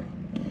far?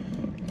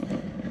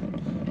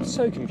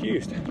 So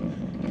confused.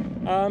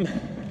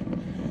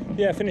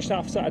 Yeah, finish that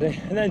off Saturday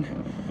and then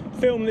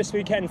film this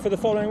weekend for the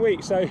following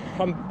week. So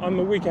I'm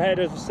a week ahead,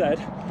 as I said.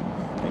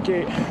 Thank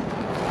you.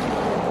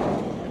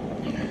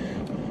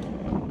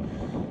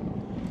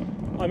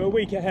 I'm a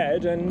week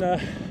ahead, and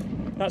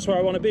that's where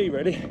I want to be,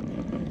 really.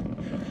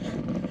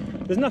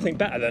 There's nothing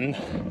better than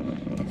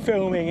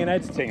filming and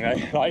editing, though.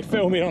 Like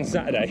filming on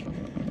Saturday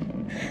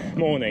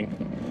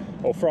morning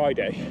or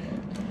Friday,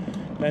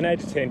 then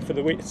editing for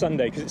the week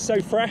Sunday, because it's so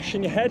fresh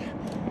in your head.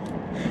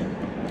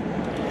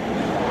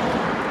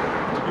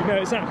 You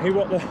know exactly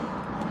what the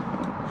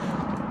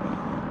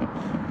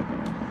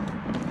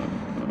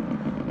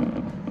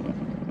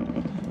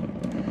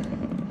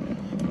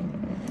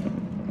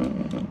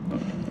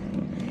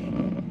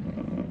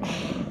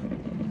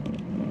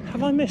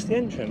have I missed the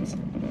entrance?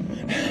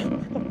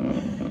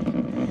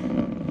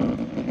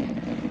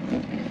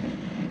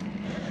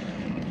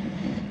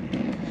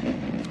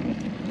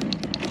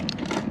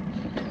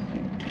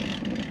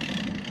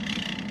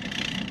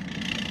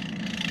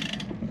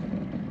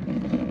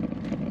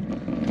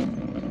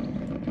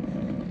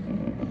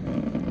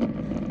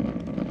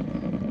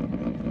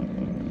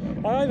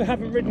 I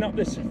haven't ridden up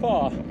this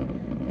far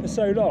for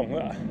so long.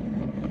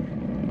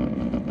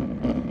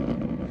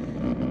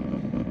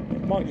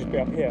 It might just be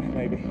up here,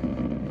 maybe.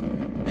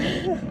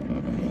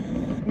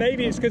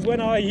 Maybe it's because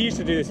when I used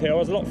to do this hill I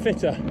was a lot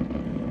fitter.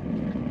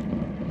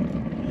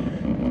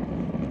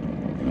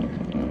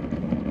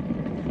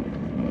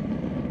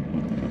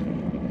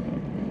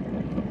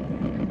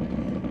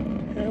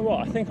 You know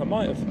what, I think I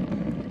might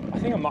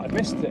have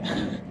missed it.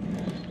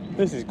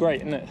 This is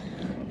great, isn't it?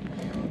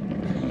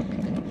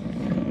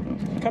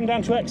 Come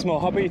down to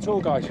Exmoor, I'll be your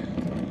tour guide.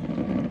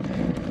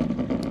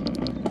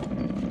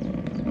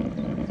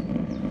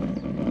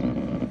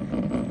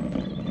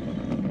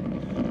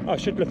 Oh, I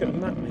should look at the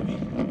map, maybe.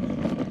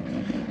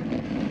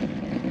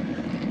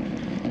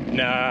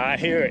 Nah,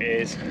 here it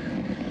is.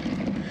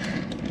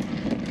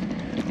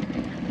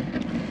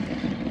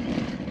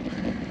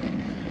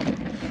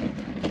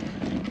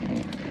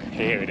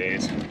 Here it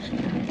is.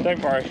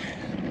 Don't worry.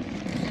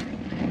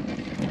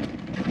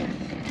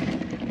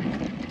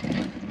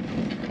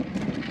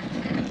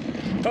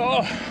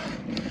 Oh.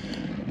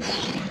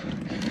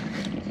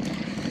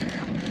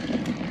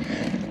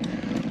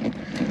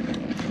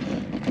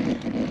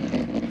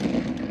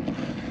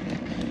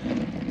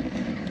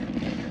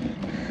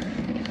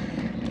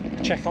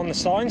 Check on the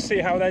signs, see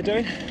how they're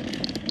doing.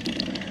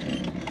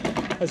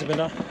 Has it been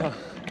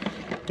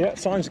yeah,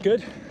 signs are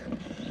good.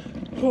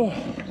 Oh.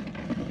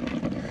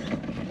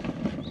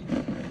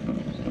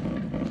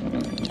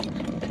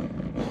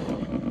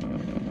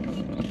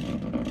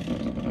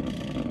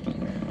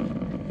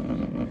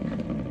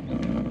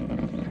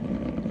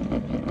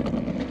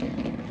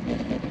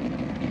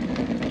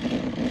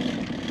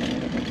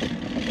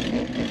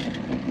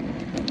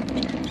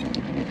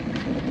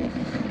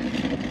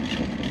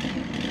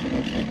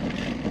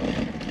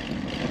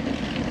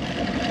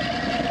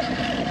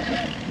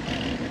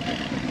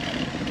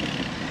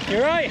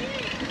 You right?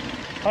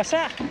 What's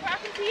that? What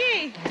happened to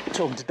you?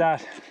 Talking to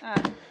Dad. Oh.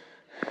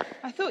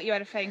 I thought you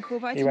had a phone call,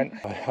 but I He didn't.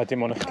 went, I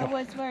didn't want to I come.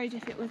 was worried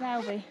if it was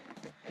Albie.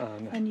 Oh,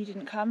 no. When you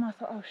didn't come, I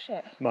thought, oh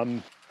shit.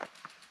 Mum.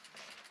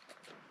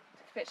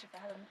 Picture for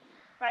Helen.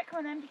 Right, come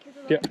on then, because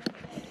of Yep.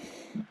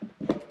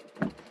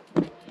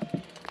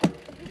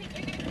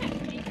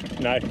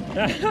 No.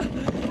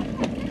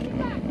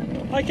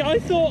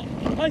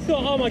 I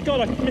thought, oh my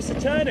god, I missed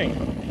a turning.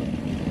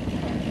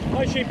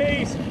 Hi,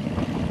 sheepies.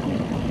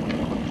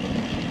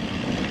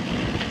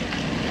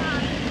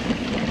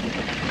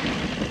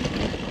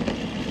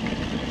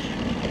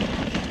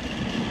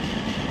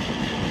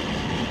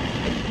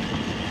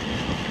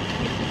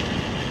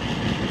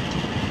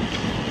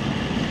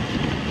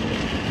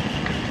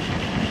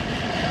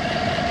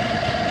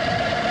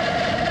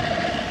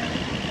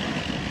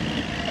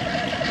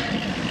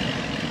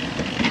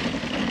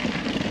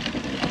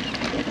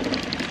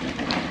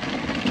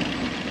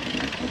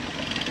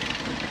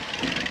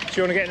 Do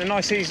you want to get in a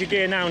nice easy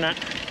gear now, Nat?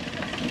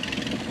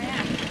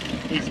 Yeah.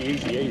 Easy,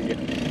 easy, easy.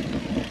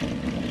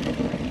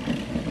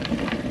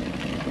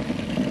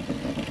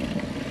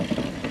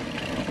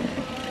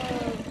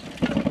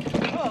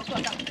 Oh,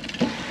 got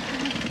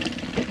that.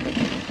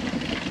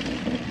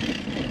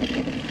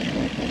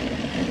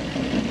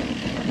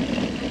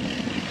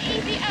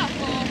 Easy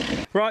apple.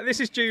 Right, this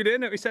is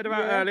Julian that we said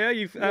about earlier.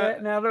 You've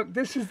Now look,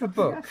 this is the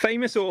book.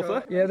 famous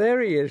author. Yeah,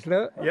 there he is,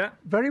 look. Yeah.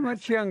 Very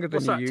much younger than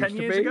What's that, he used 10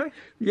 to years be. ago?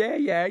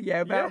 Yeah,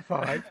 about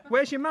 5.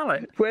 Where's your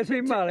mallet? Where's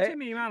my mallet?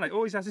 Timmy mallet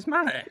always has his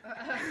mallet.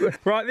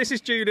 Right, this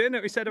is Julian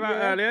that we said about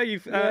earlier.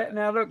 You've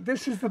Now look,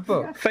 this is the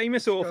book.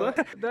 famous author.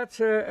 That's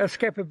a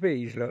skep of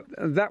bees, look.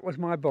 That was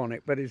my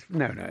bonnet, but it's,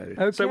 no.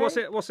 Okay. So what's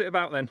it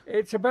about then?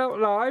 It's about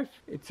life,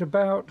 it's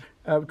about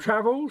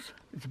travels,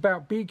 it's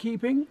about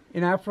beekeeping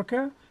in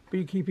Africa,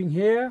 beekeeping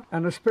here,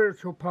 and a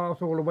spiritual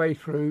path all the way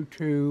through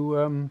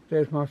to,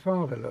 there's my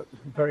father, look,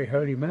 very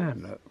holy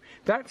man, look.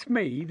 That's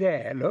me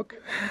there, look.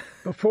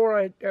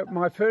 Before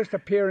my first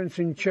appearance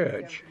in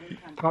church,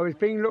 I was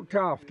being looked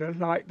after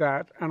like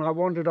that, and I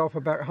wandered off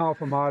about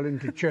half a mile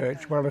into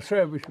church while the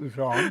service was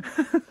on,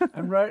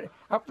 and right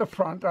up the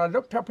front, I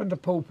looked up in the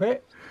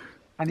pulpit,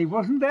 and he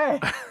wasn't there.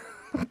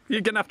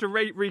 You're going to have to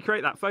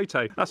recreate that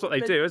photo. That's what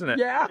they do, isn't it?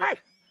 Yeah.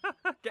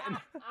 Get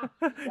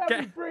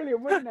That'd be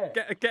brilliant, wouldn't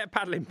it? get a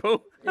paddling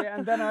pool. Yeah,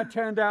 and then I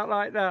turned out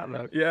like that,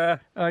 look. Yeah.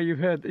 Oh, you've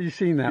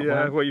seen that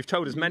Yeah, one? well, you've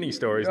told us many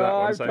stories. Oh, That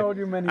one. I've So. told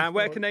you many And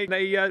where can they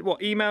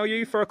what, email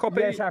you for a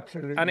copy? Yes,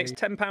 absolutely. And it's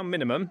 £10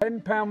 minimum.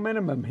 £10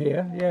 minimum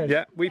here, yes.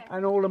 Yeah,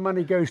 and all the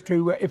money goes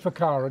to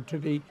Ifakara, to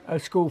the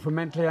school for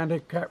mentally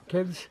handicapped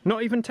kids.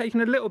 Not even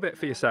taking a little bit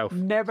for yourself.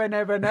 Never,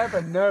 no.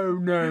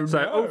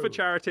 So no. all for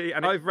charity,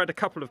 and I've read a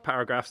couple of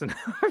paragraphs and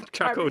I've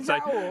chuckled. Is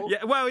that all?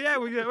 Yeah, well,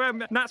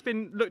 Nat's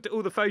been looked at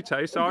all the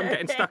photos, so I'm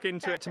getting stuck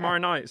into it tomorrow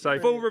night. So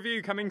full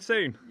review coming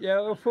soon.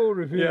 Yeah, a full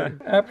review. Yeah.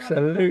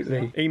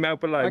 Absolutely. Email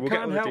below. I We'll get all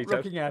can't the help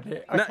details. looking at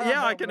it.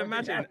 I can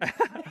imagine.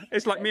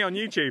 It's like me on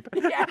YouTube.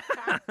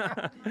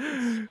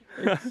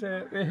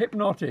 It's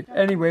hypnotic.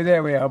 Anyway,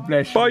 there we are.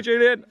 Bless you. Bye,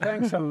 Julian.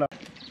 Thanks a lot.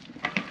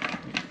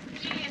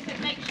 Julian said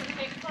make sure they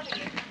don't follow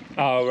you.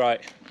 Oh,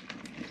 right.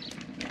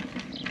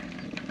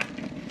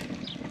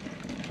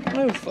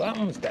 Oh, that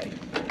one was Dave.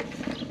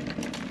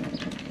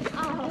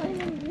 Oh, I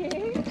love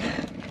you.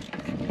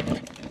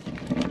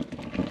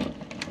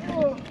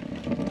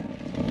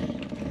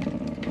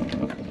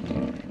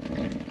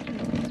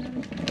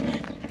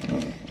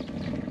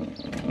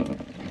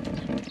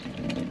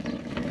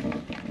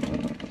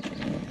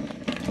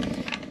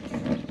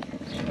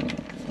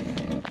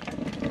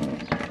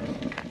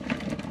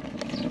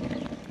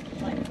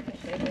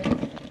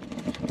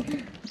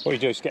 What you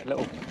do is get a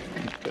little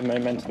bit of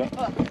momentum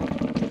up.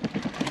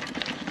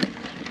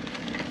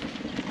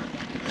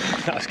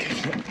 That was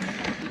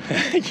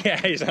good. Yeah,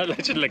 he's not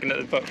literally looking at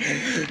the book.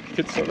 You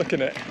could start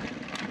looking at it.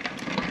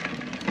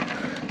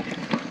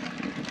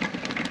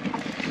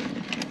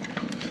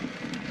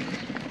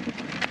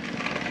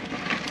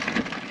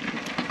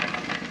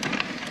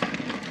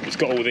 It's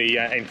got all the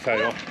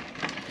info on.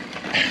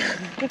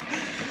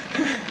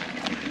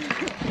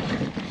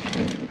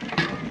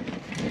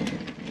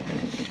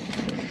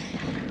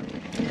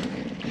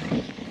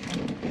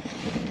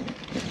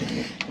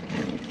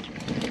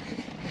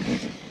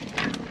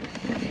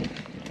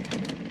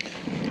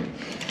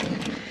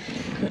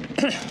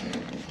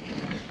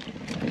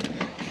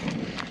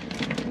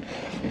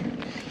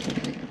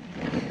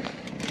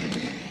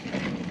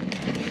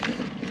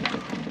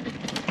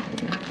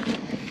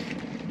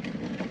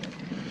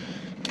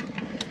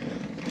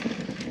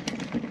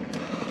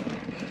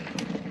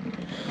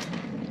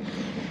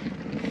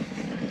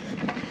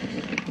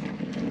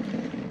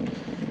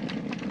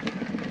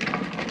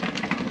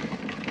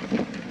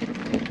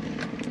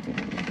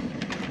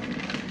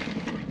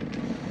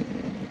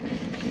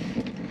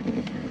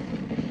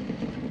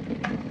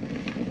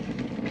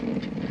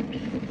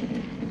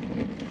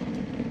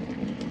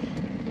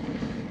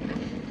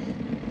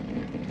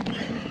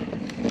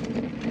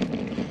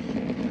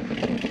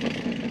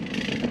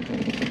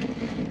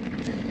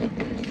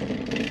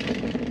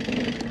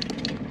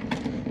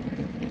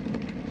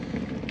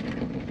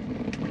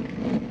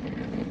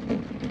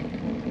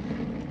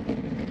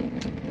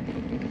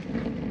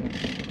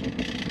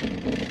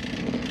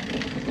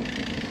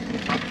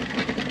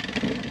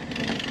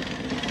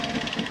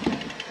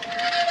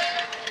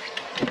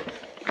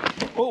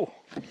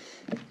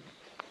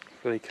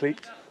 Are they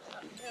cleats?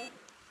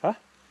 Huh?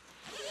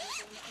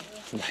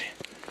 No.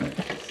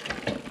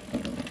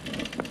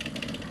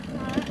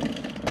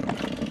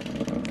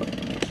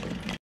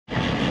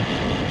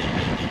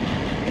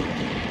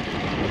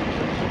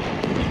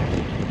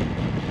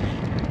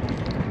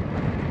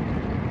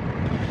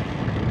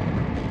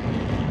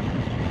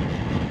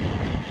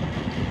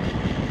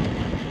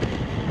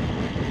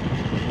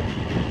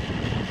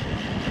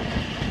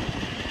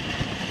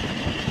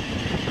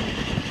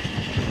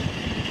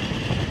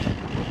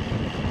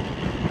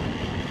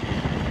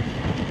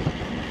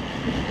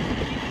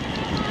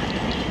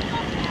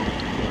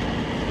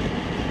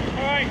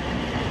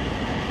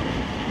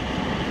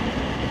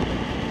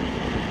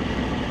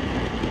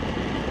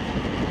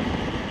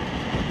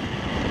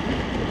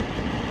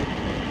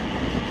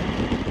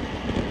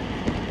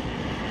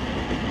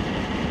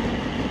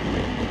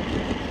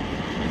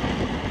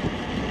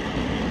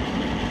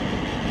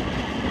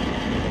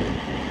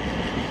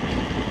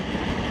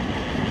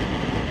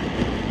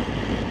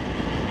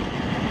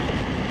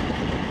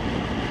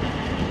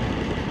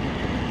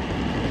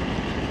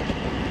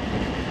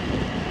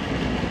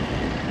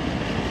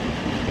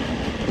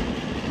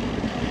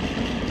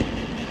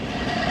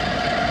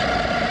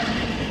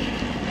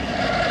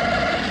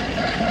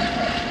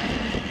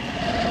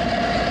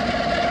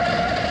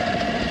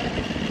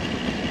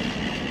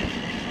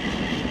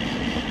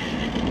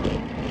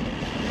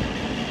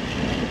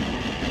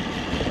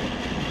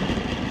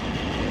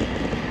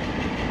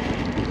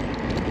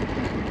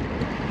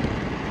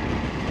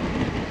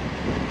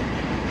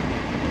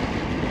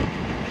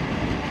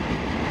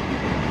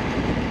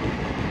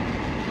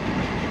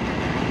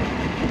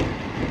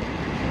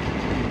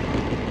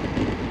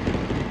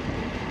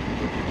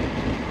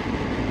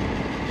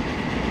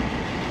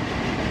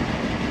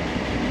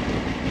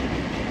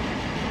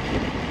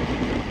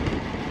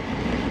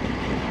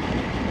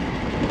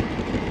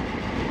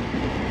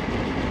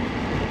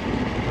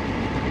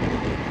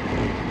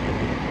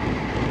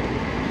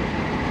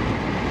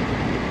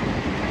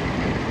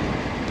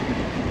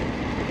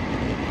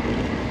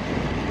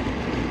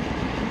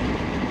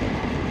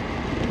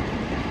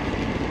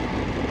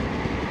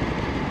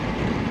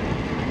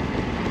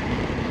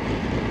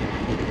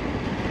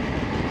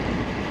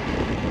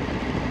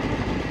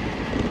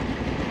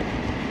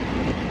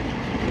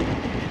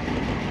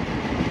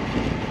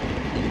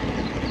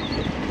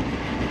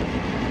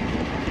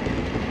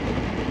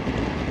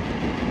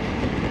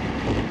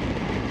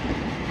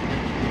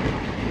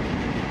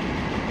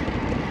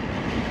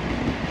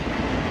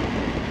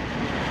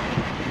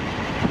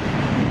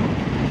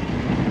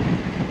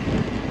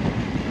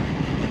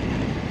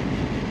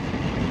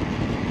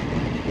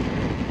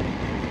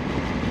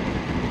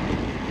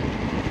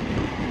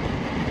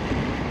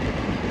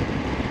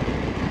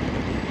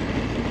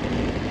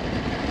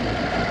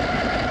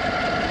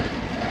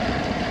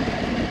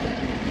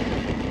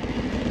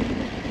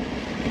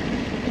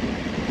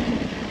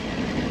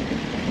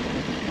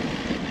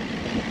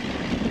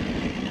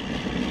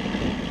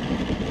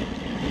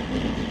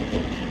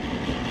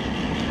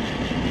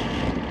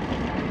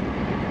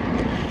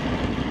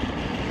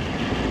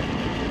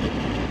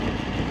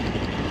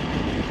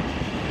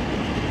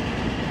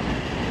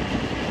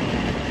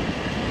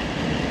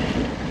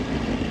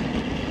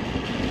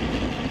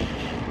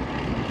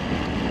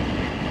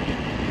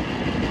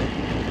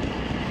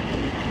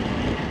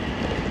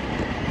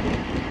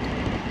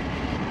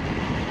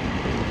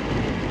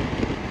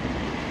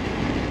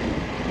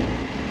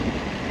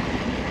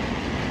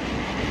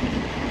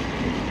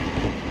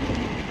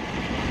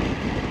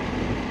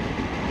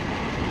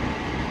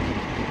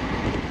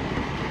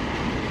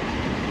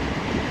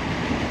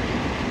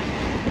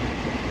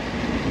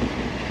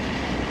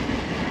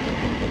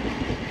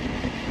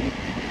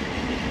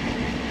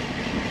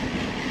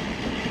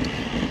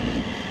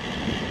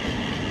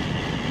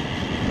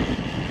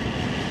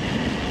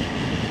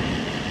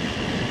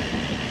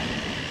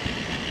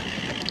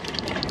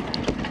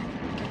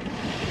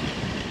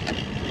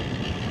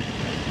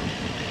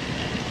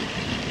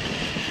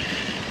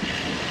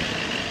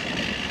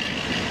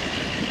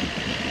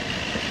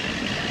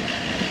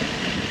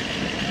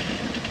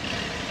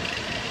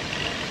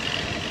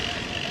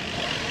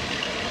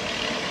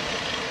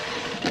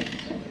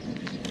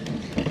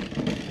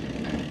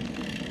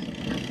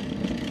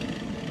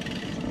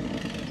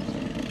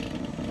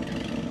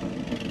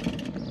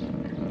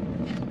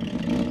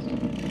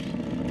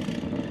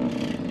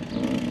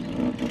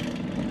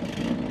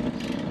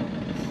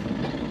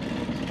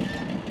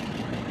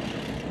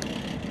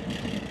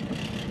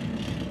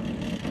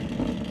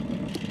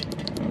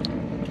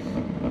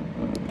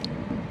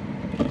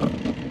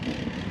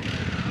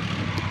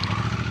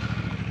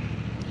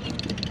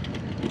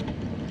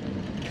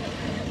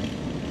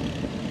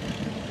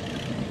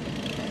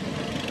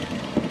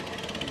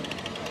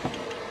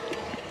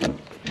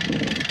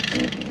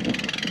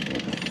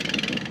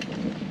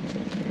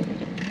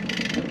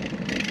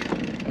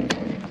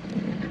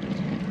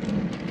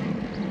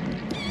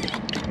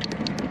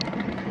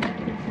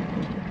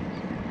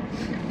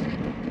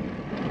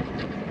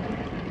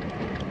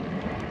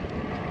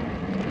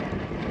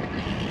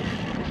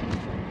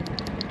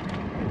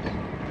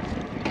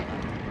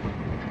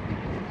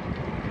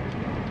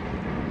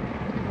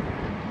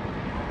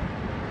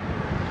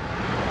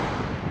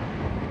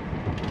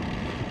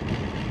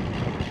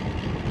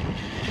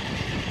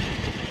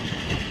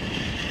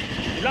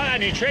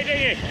 that a new trick,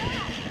 didn't you?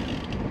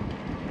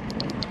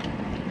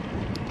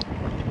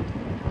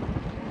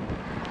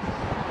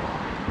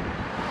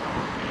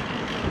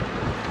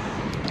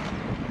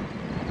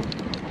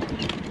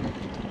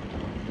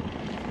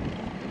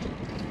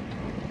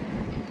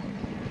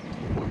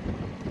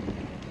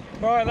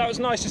 Right, that was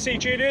nice to see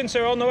Julian.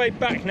 So we're on the way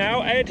back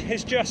now. Ed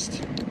has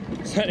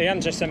certainly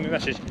hasn't just sent me a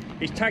message.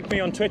 He's tagged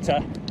me on Twitter,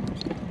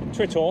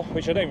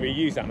 which I don't really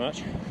use that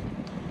much,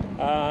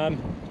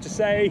 to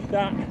say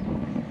that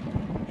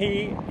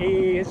he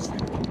is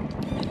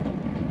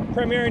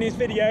premiering his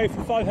video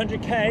for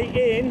 500k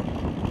in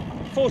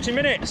 40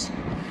 minutes.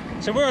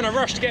 So we're on a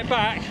rush to get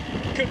back,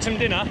 cook some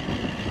dinner,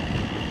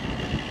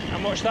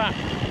 and watch that.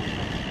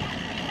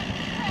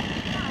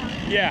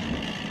 Yeah.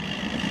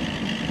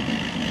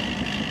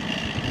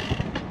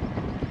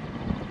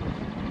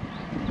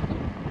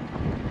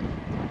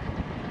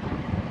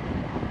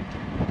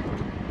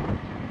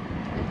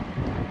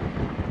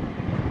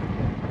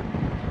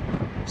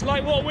 It's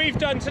like what we've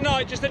done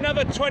tonight, just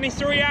another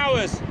 23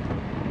 hours.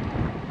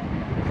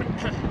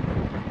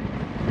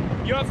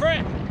 You up for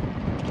it?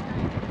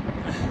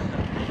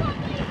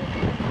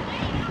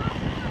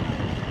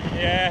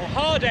 Yeah,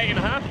 hard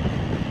 8.5.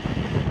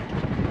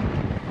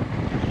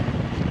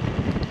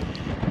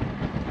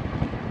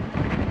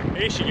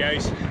 Here she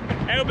goes,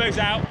 elbows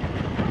out.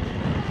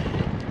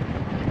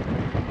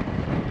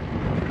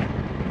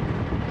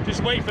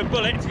 Just wait for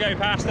Bullet to go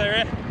past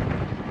there.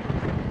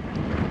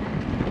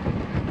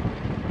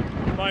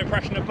 My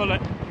impression of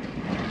Bullet.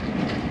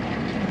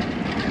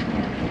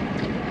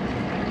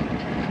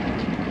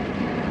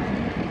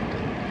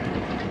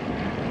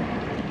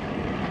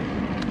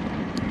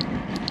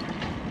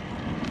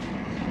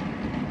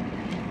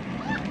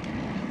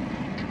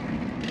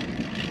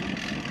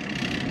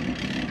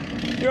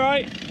 You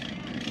alright?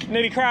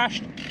 Nearly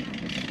crashed.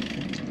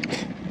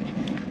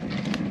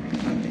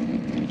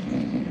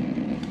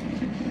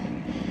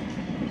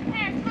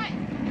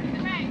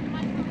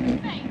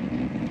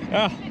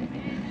 Ah.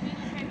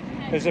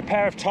 There's a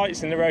pair of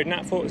tights in the road,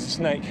 Nat thought it was a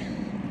snake.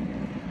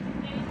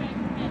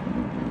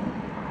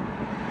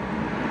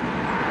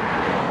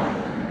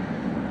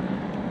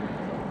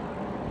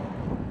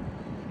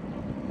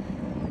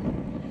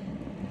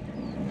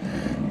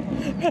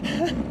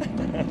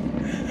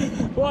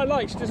 What I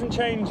like, she doesn't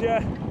change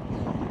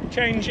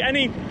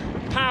any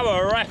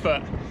power or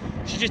effort.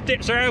 She just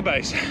dips her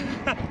elbows.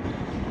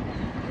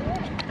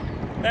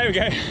 There we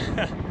go.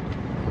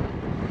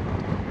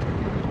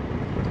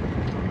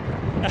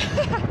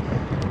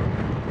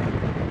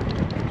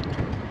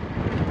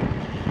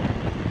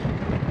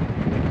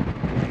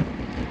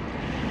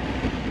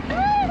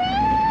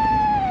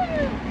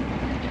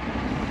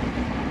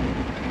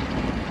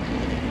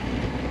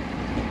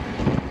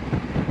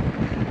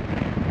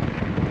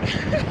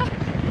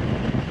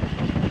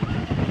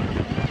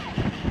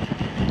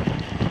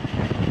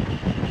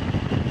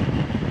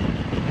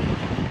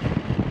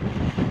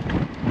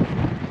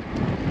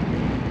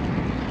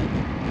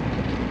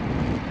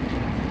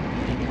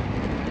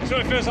 That's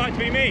what it feels like to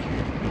be me.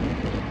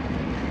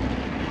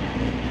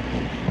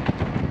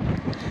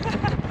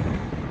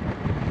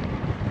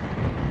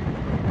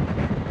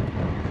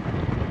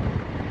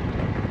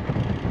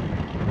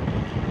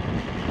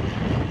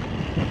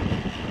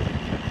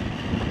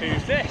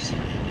 Who's this?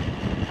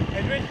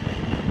 Edwin?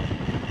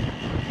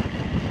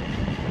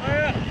 Oh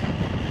yeah.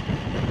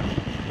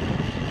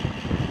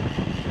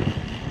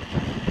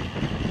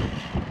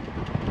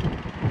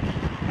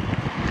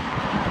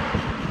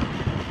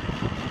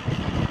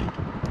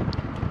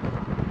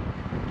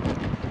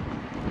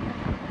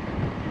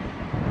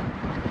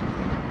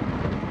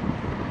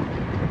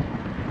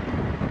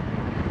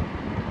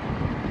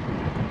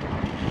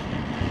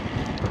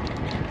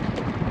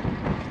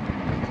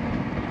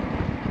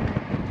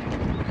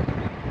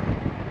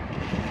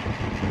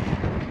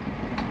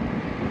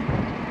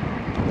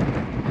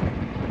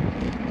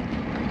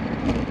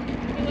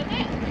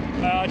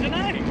 I don't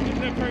know. It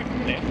didn't look very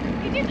familiar.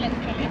 You did look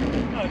familiar.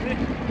 Oh, did it?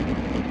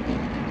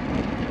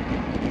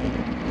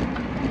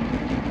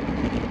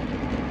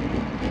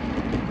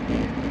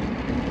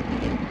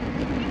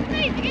 It's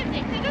amazing, isn't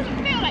it? 'Cause it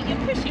doesn't feel like you're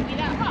pushing me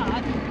that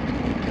hard,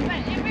 but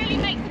it really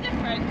makes a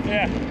difference.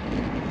 Yeah.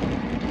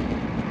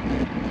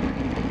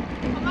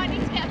 I might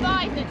need to get a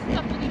visor to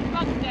stop all these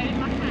bugs going in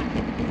my hat.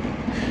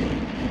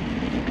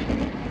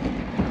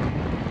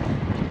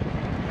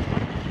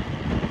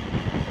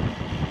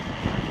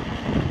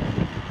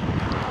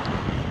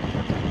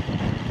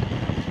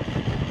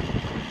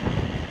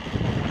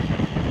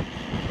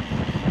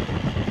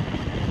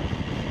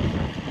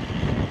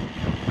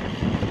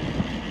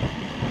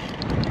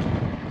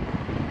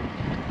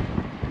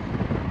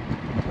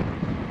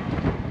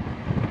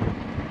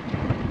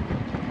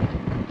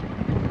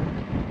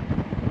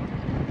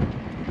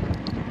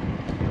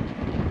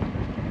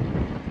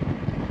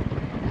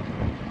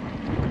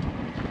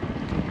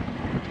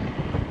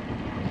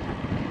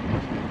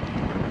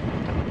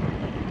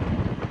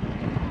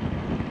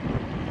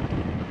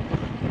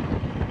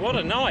 What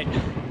a night.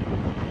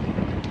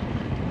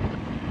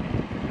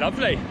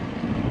 Lovely.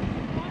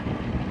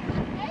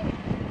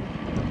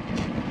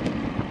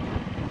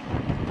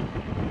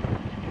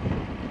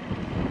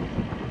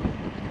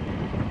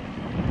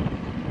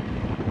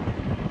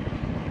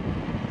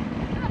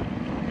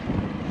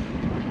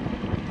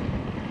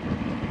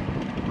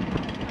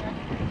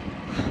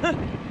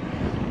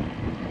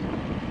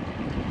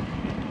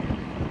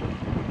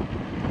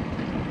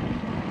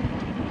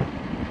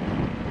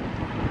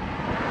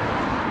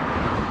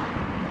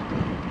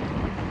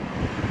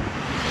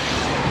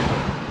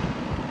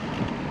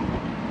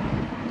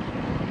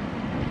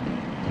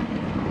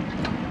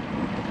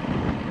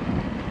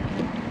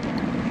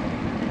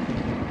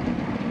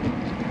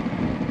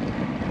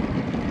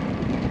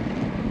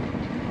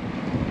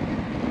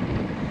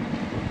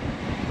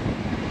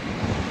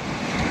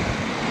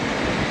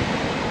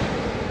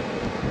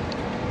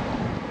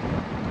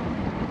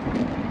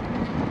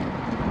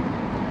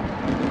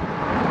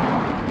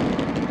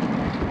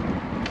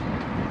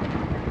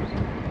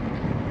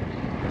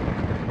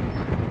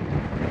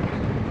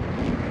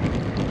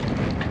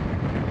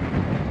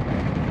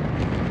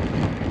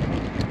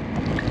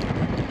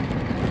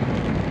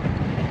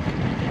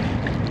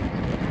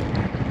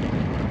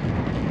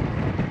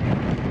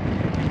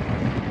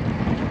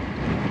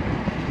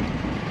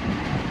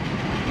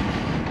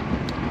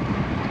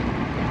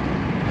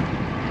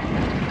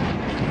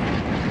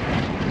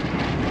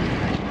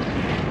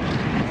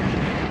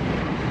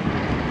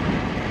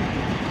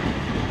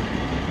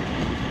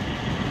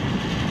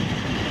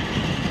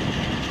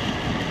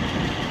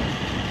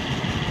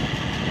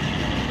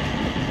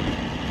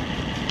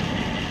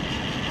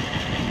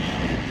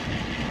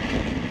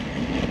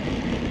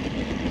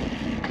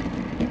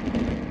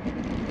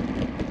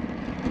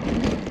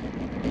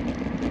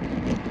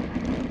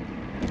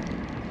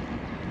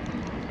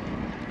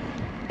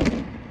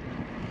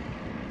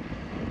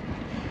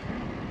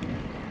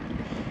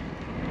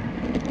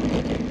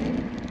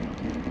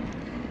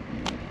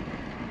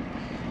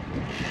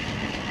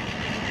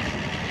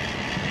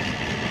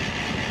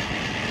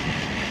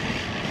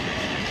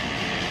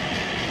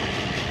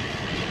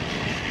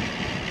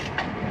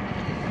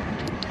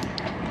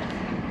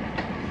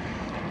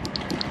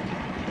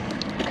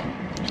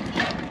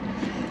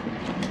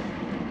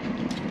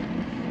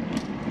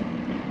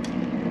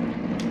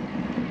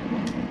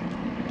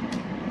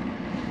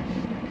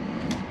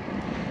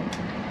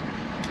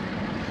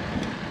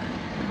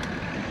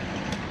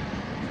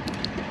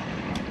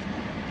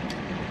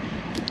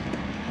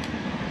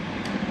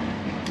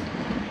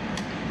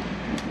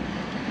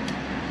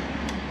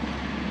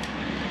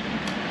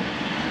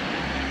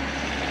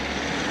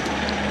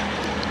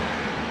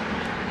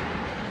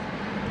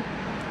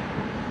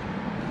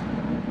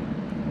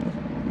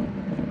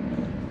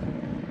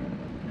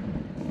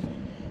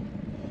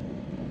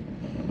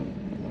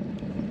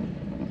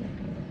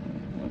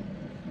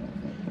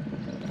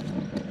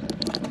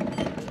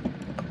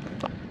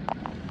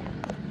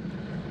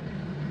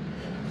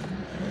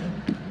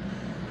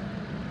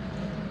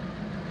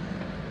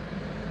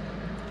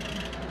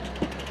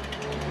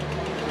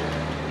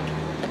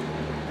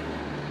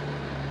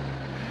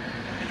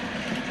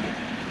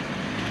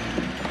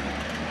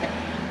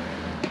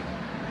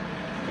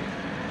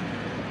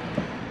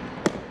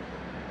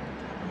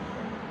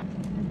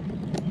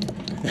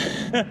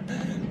 Stop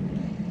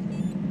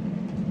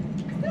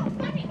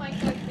slamming my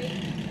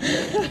feet.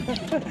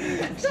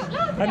 Stop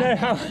laughing. I know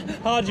how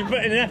hard you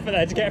put in an effort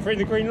there to get through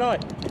the green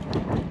light.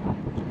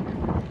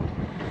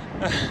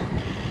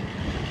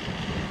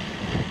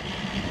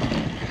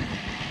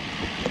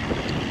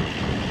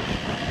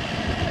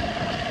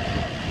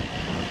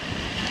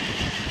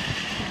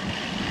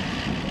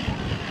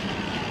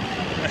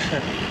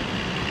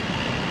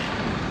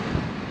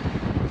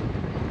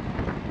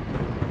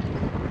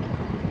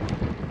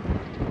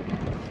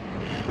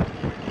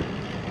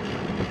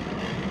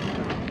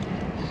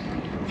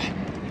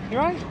 You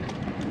right?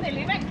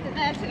 Nearly wrecked it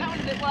there, took that one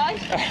a bit wide.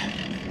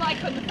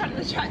 Spike on the front of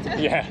the tractor.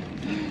 Yeah.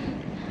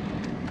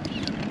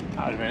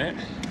 Out a minute.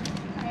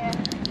 Yeah.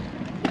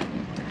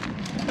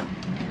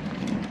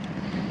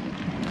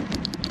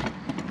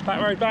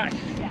 Back road back.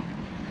 Yeah.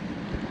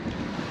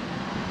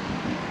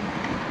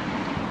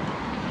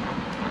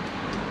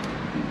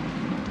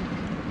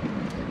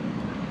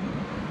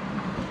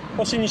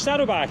 What's in your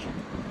saddlebag?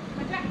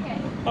 My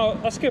jacket. Oh,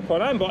 that's a good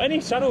point. I haven't bought any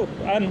saddle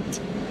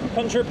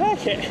puncture repair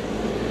kit.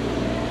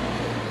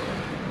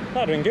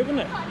 That'd have been good,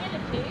 wouldn't it? Got an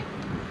inner tube.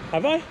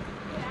 Have I? Yeah.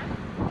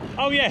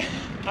 Oh yeah.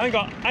 I ain't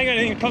got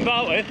anything to pump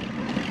out with.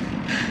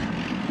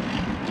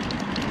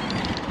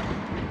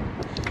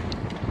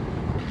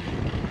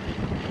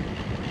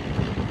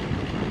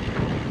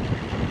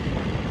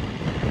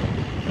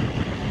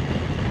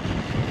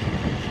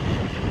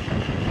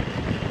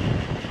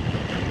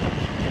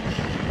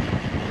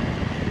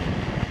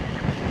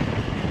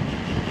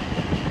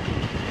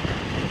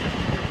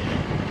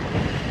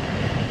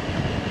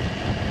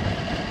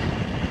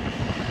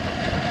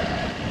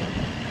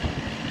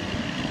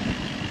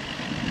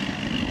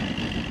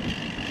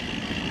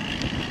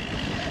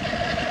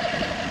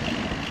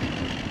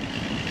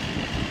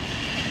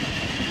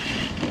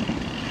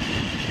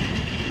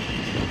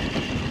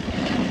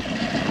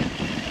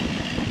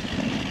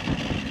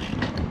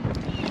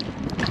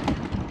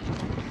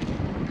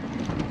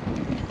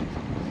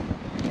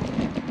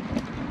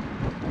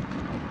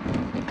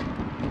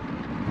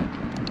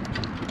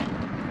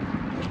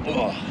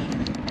 Oh.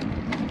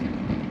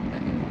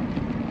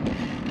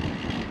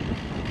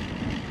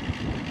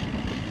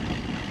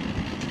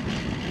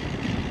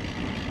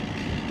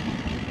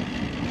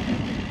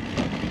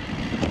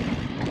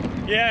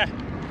 Yeah.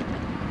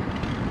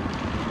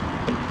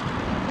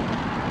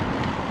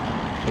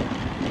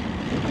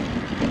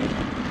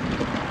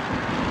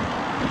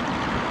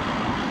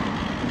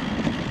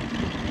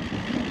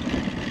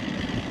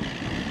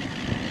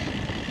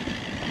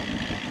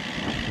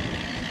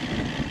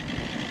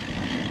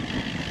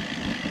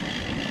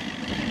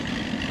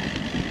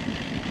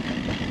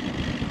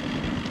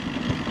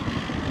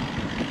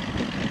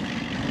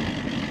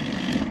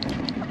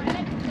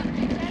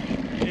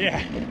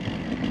 Yeah.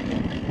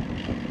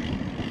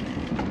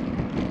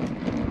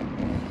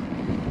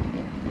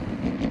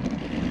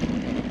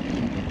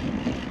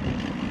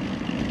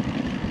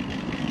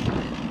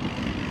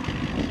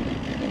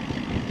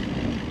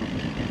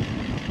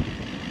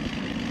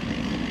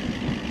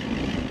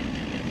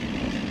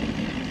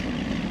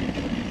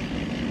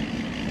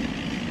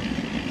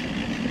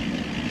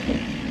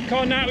 Come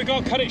on now, we've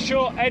got to cut it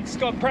short. Ed's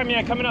got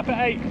premiere coming up at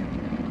 8.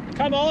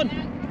 Come on.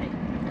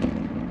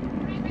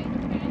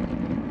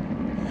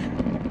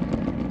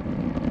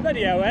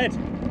 Bloody hell, Ed.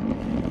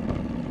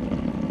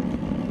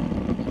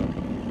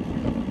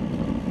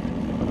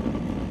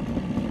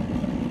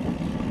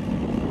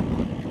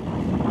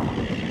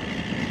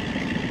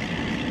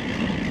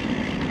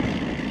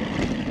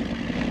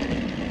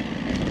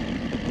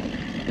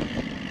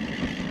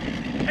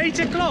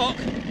 $8 o'clock?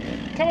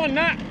 Come on,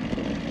 Nat.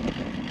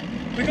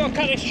 We've got to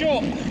cut this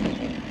short.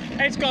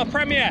 Ed's got a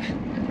premiere.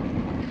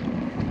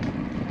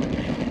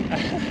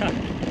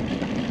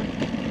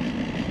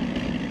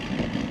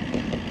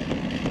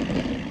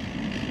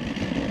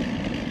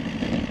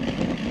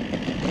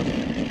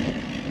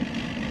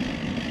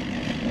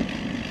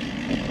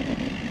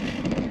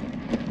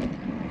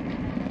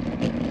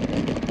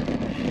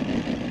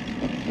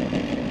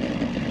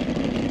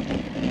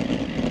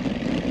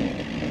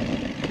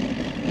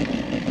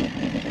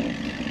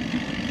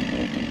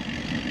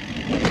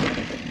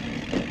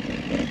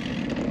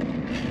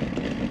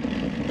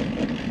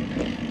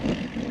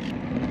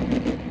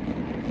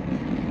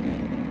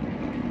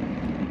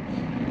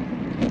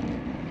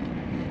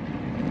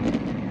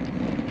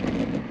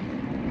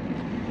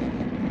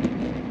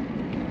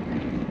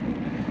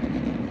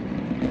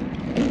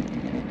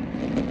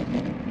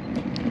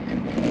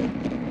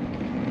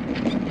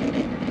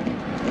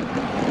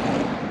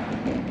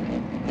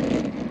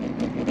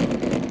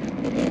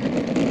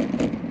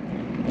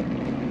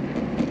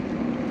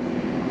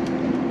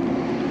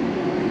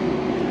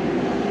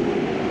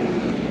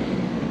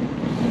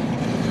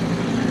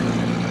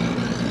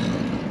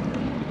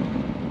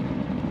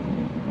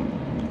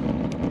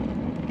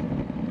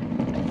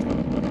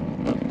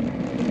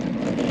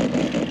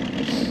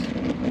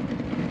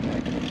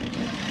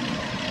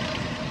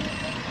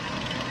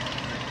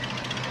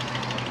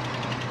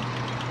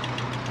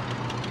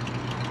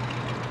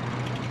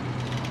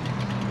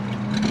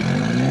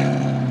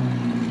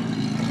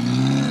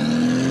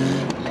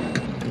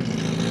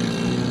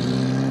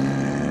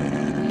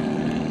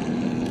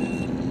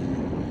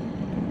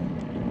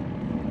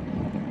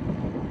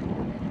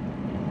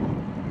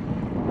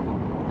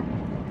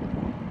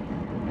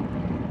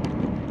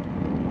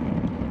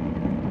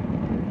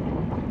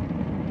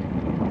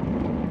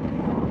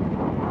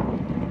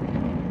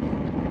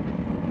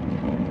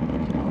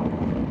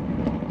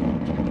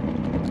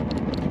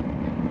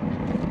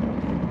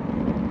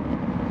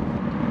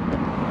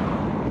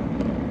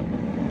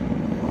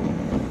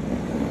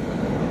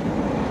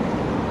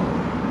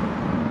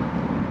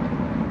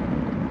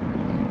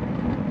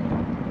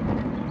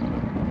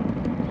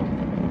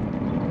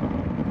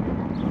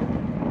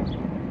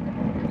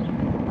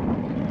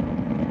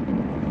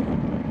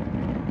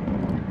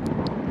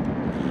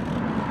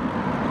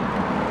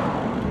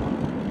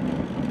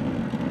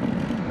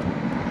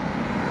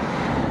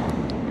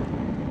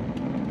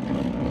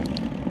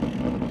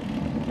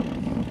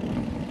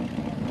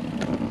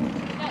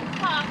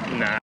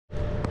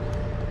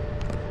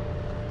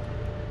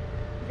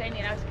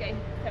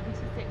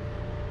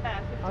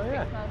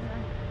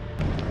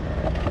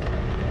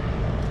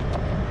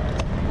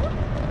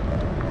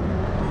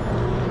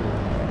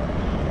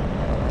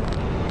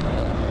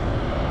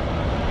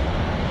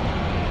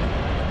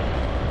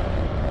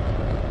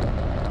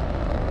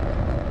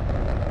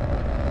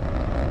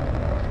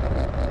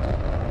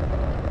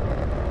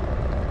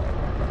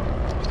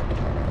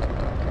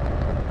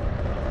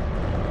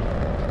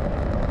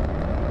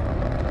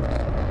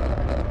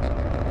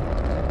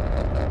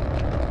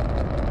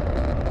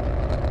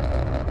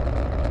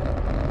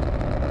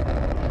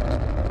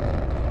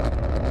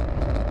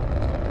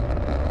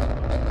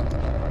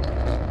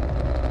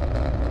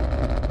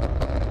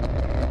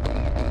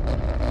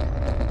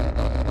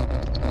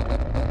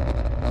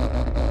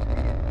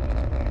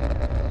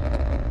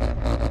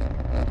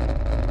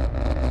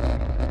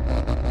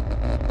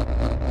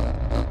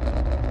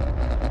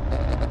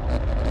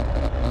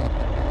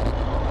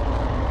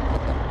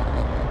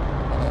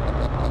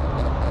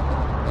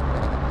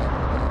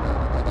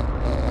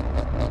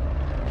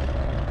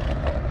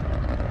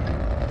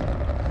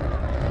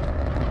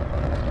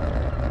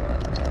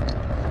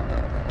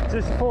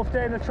 Is this the 4th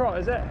day in the trot,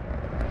 is it?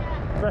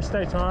 Yeah. Rest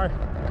day tomorrow.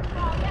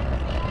 Well,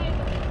 yesterday,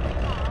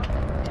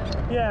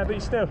 Yeah, but you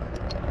still.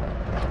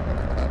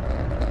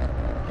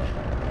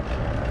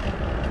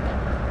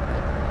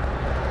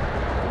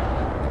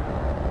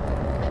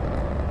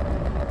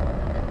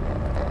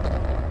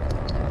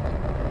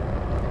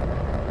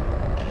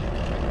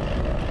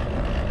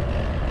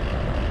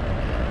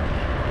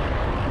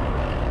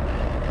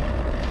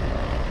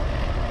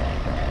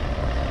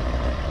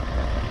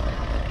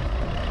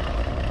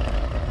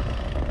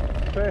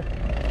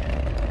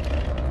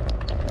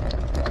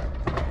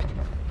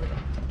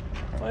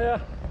 Oh yeah.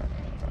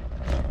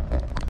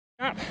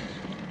 I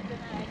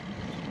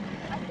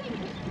think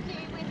it's to do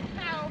with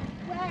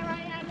where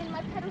I am in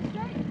my pedal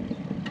stroke.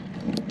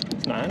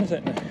 It's 9, is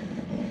it?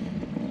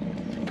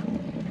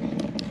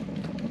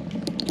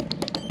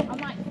 I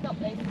might stop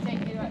those and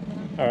don't do right for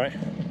them. Alright.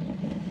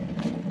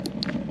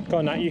 Go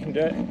on, Nat, you can do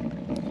it. I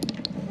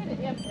did it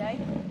the other day.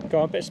 Go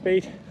on, a bit of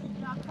speed.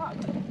 No, I can't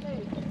put the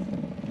food.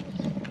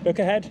 Look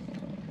ahead.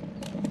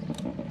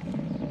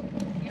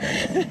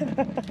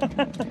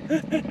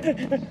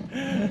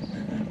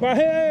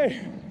 Wahoo!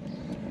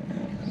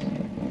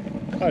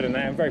 I don't know,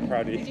 I'm very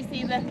proud of Did you. you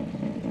see the...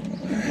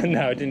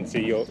 No, I didn't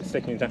see you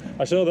sticking your tongue.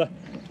 I saw the...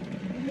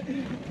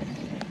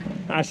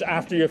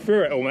 After you're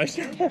through it almost.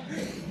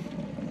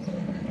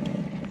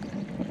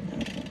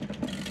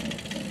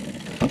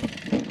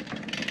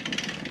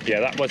 Yeah,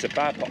 that was a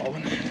bad bottle,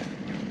 wasn't it?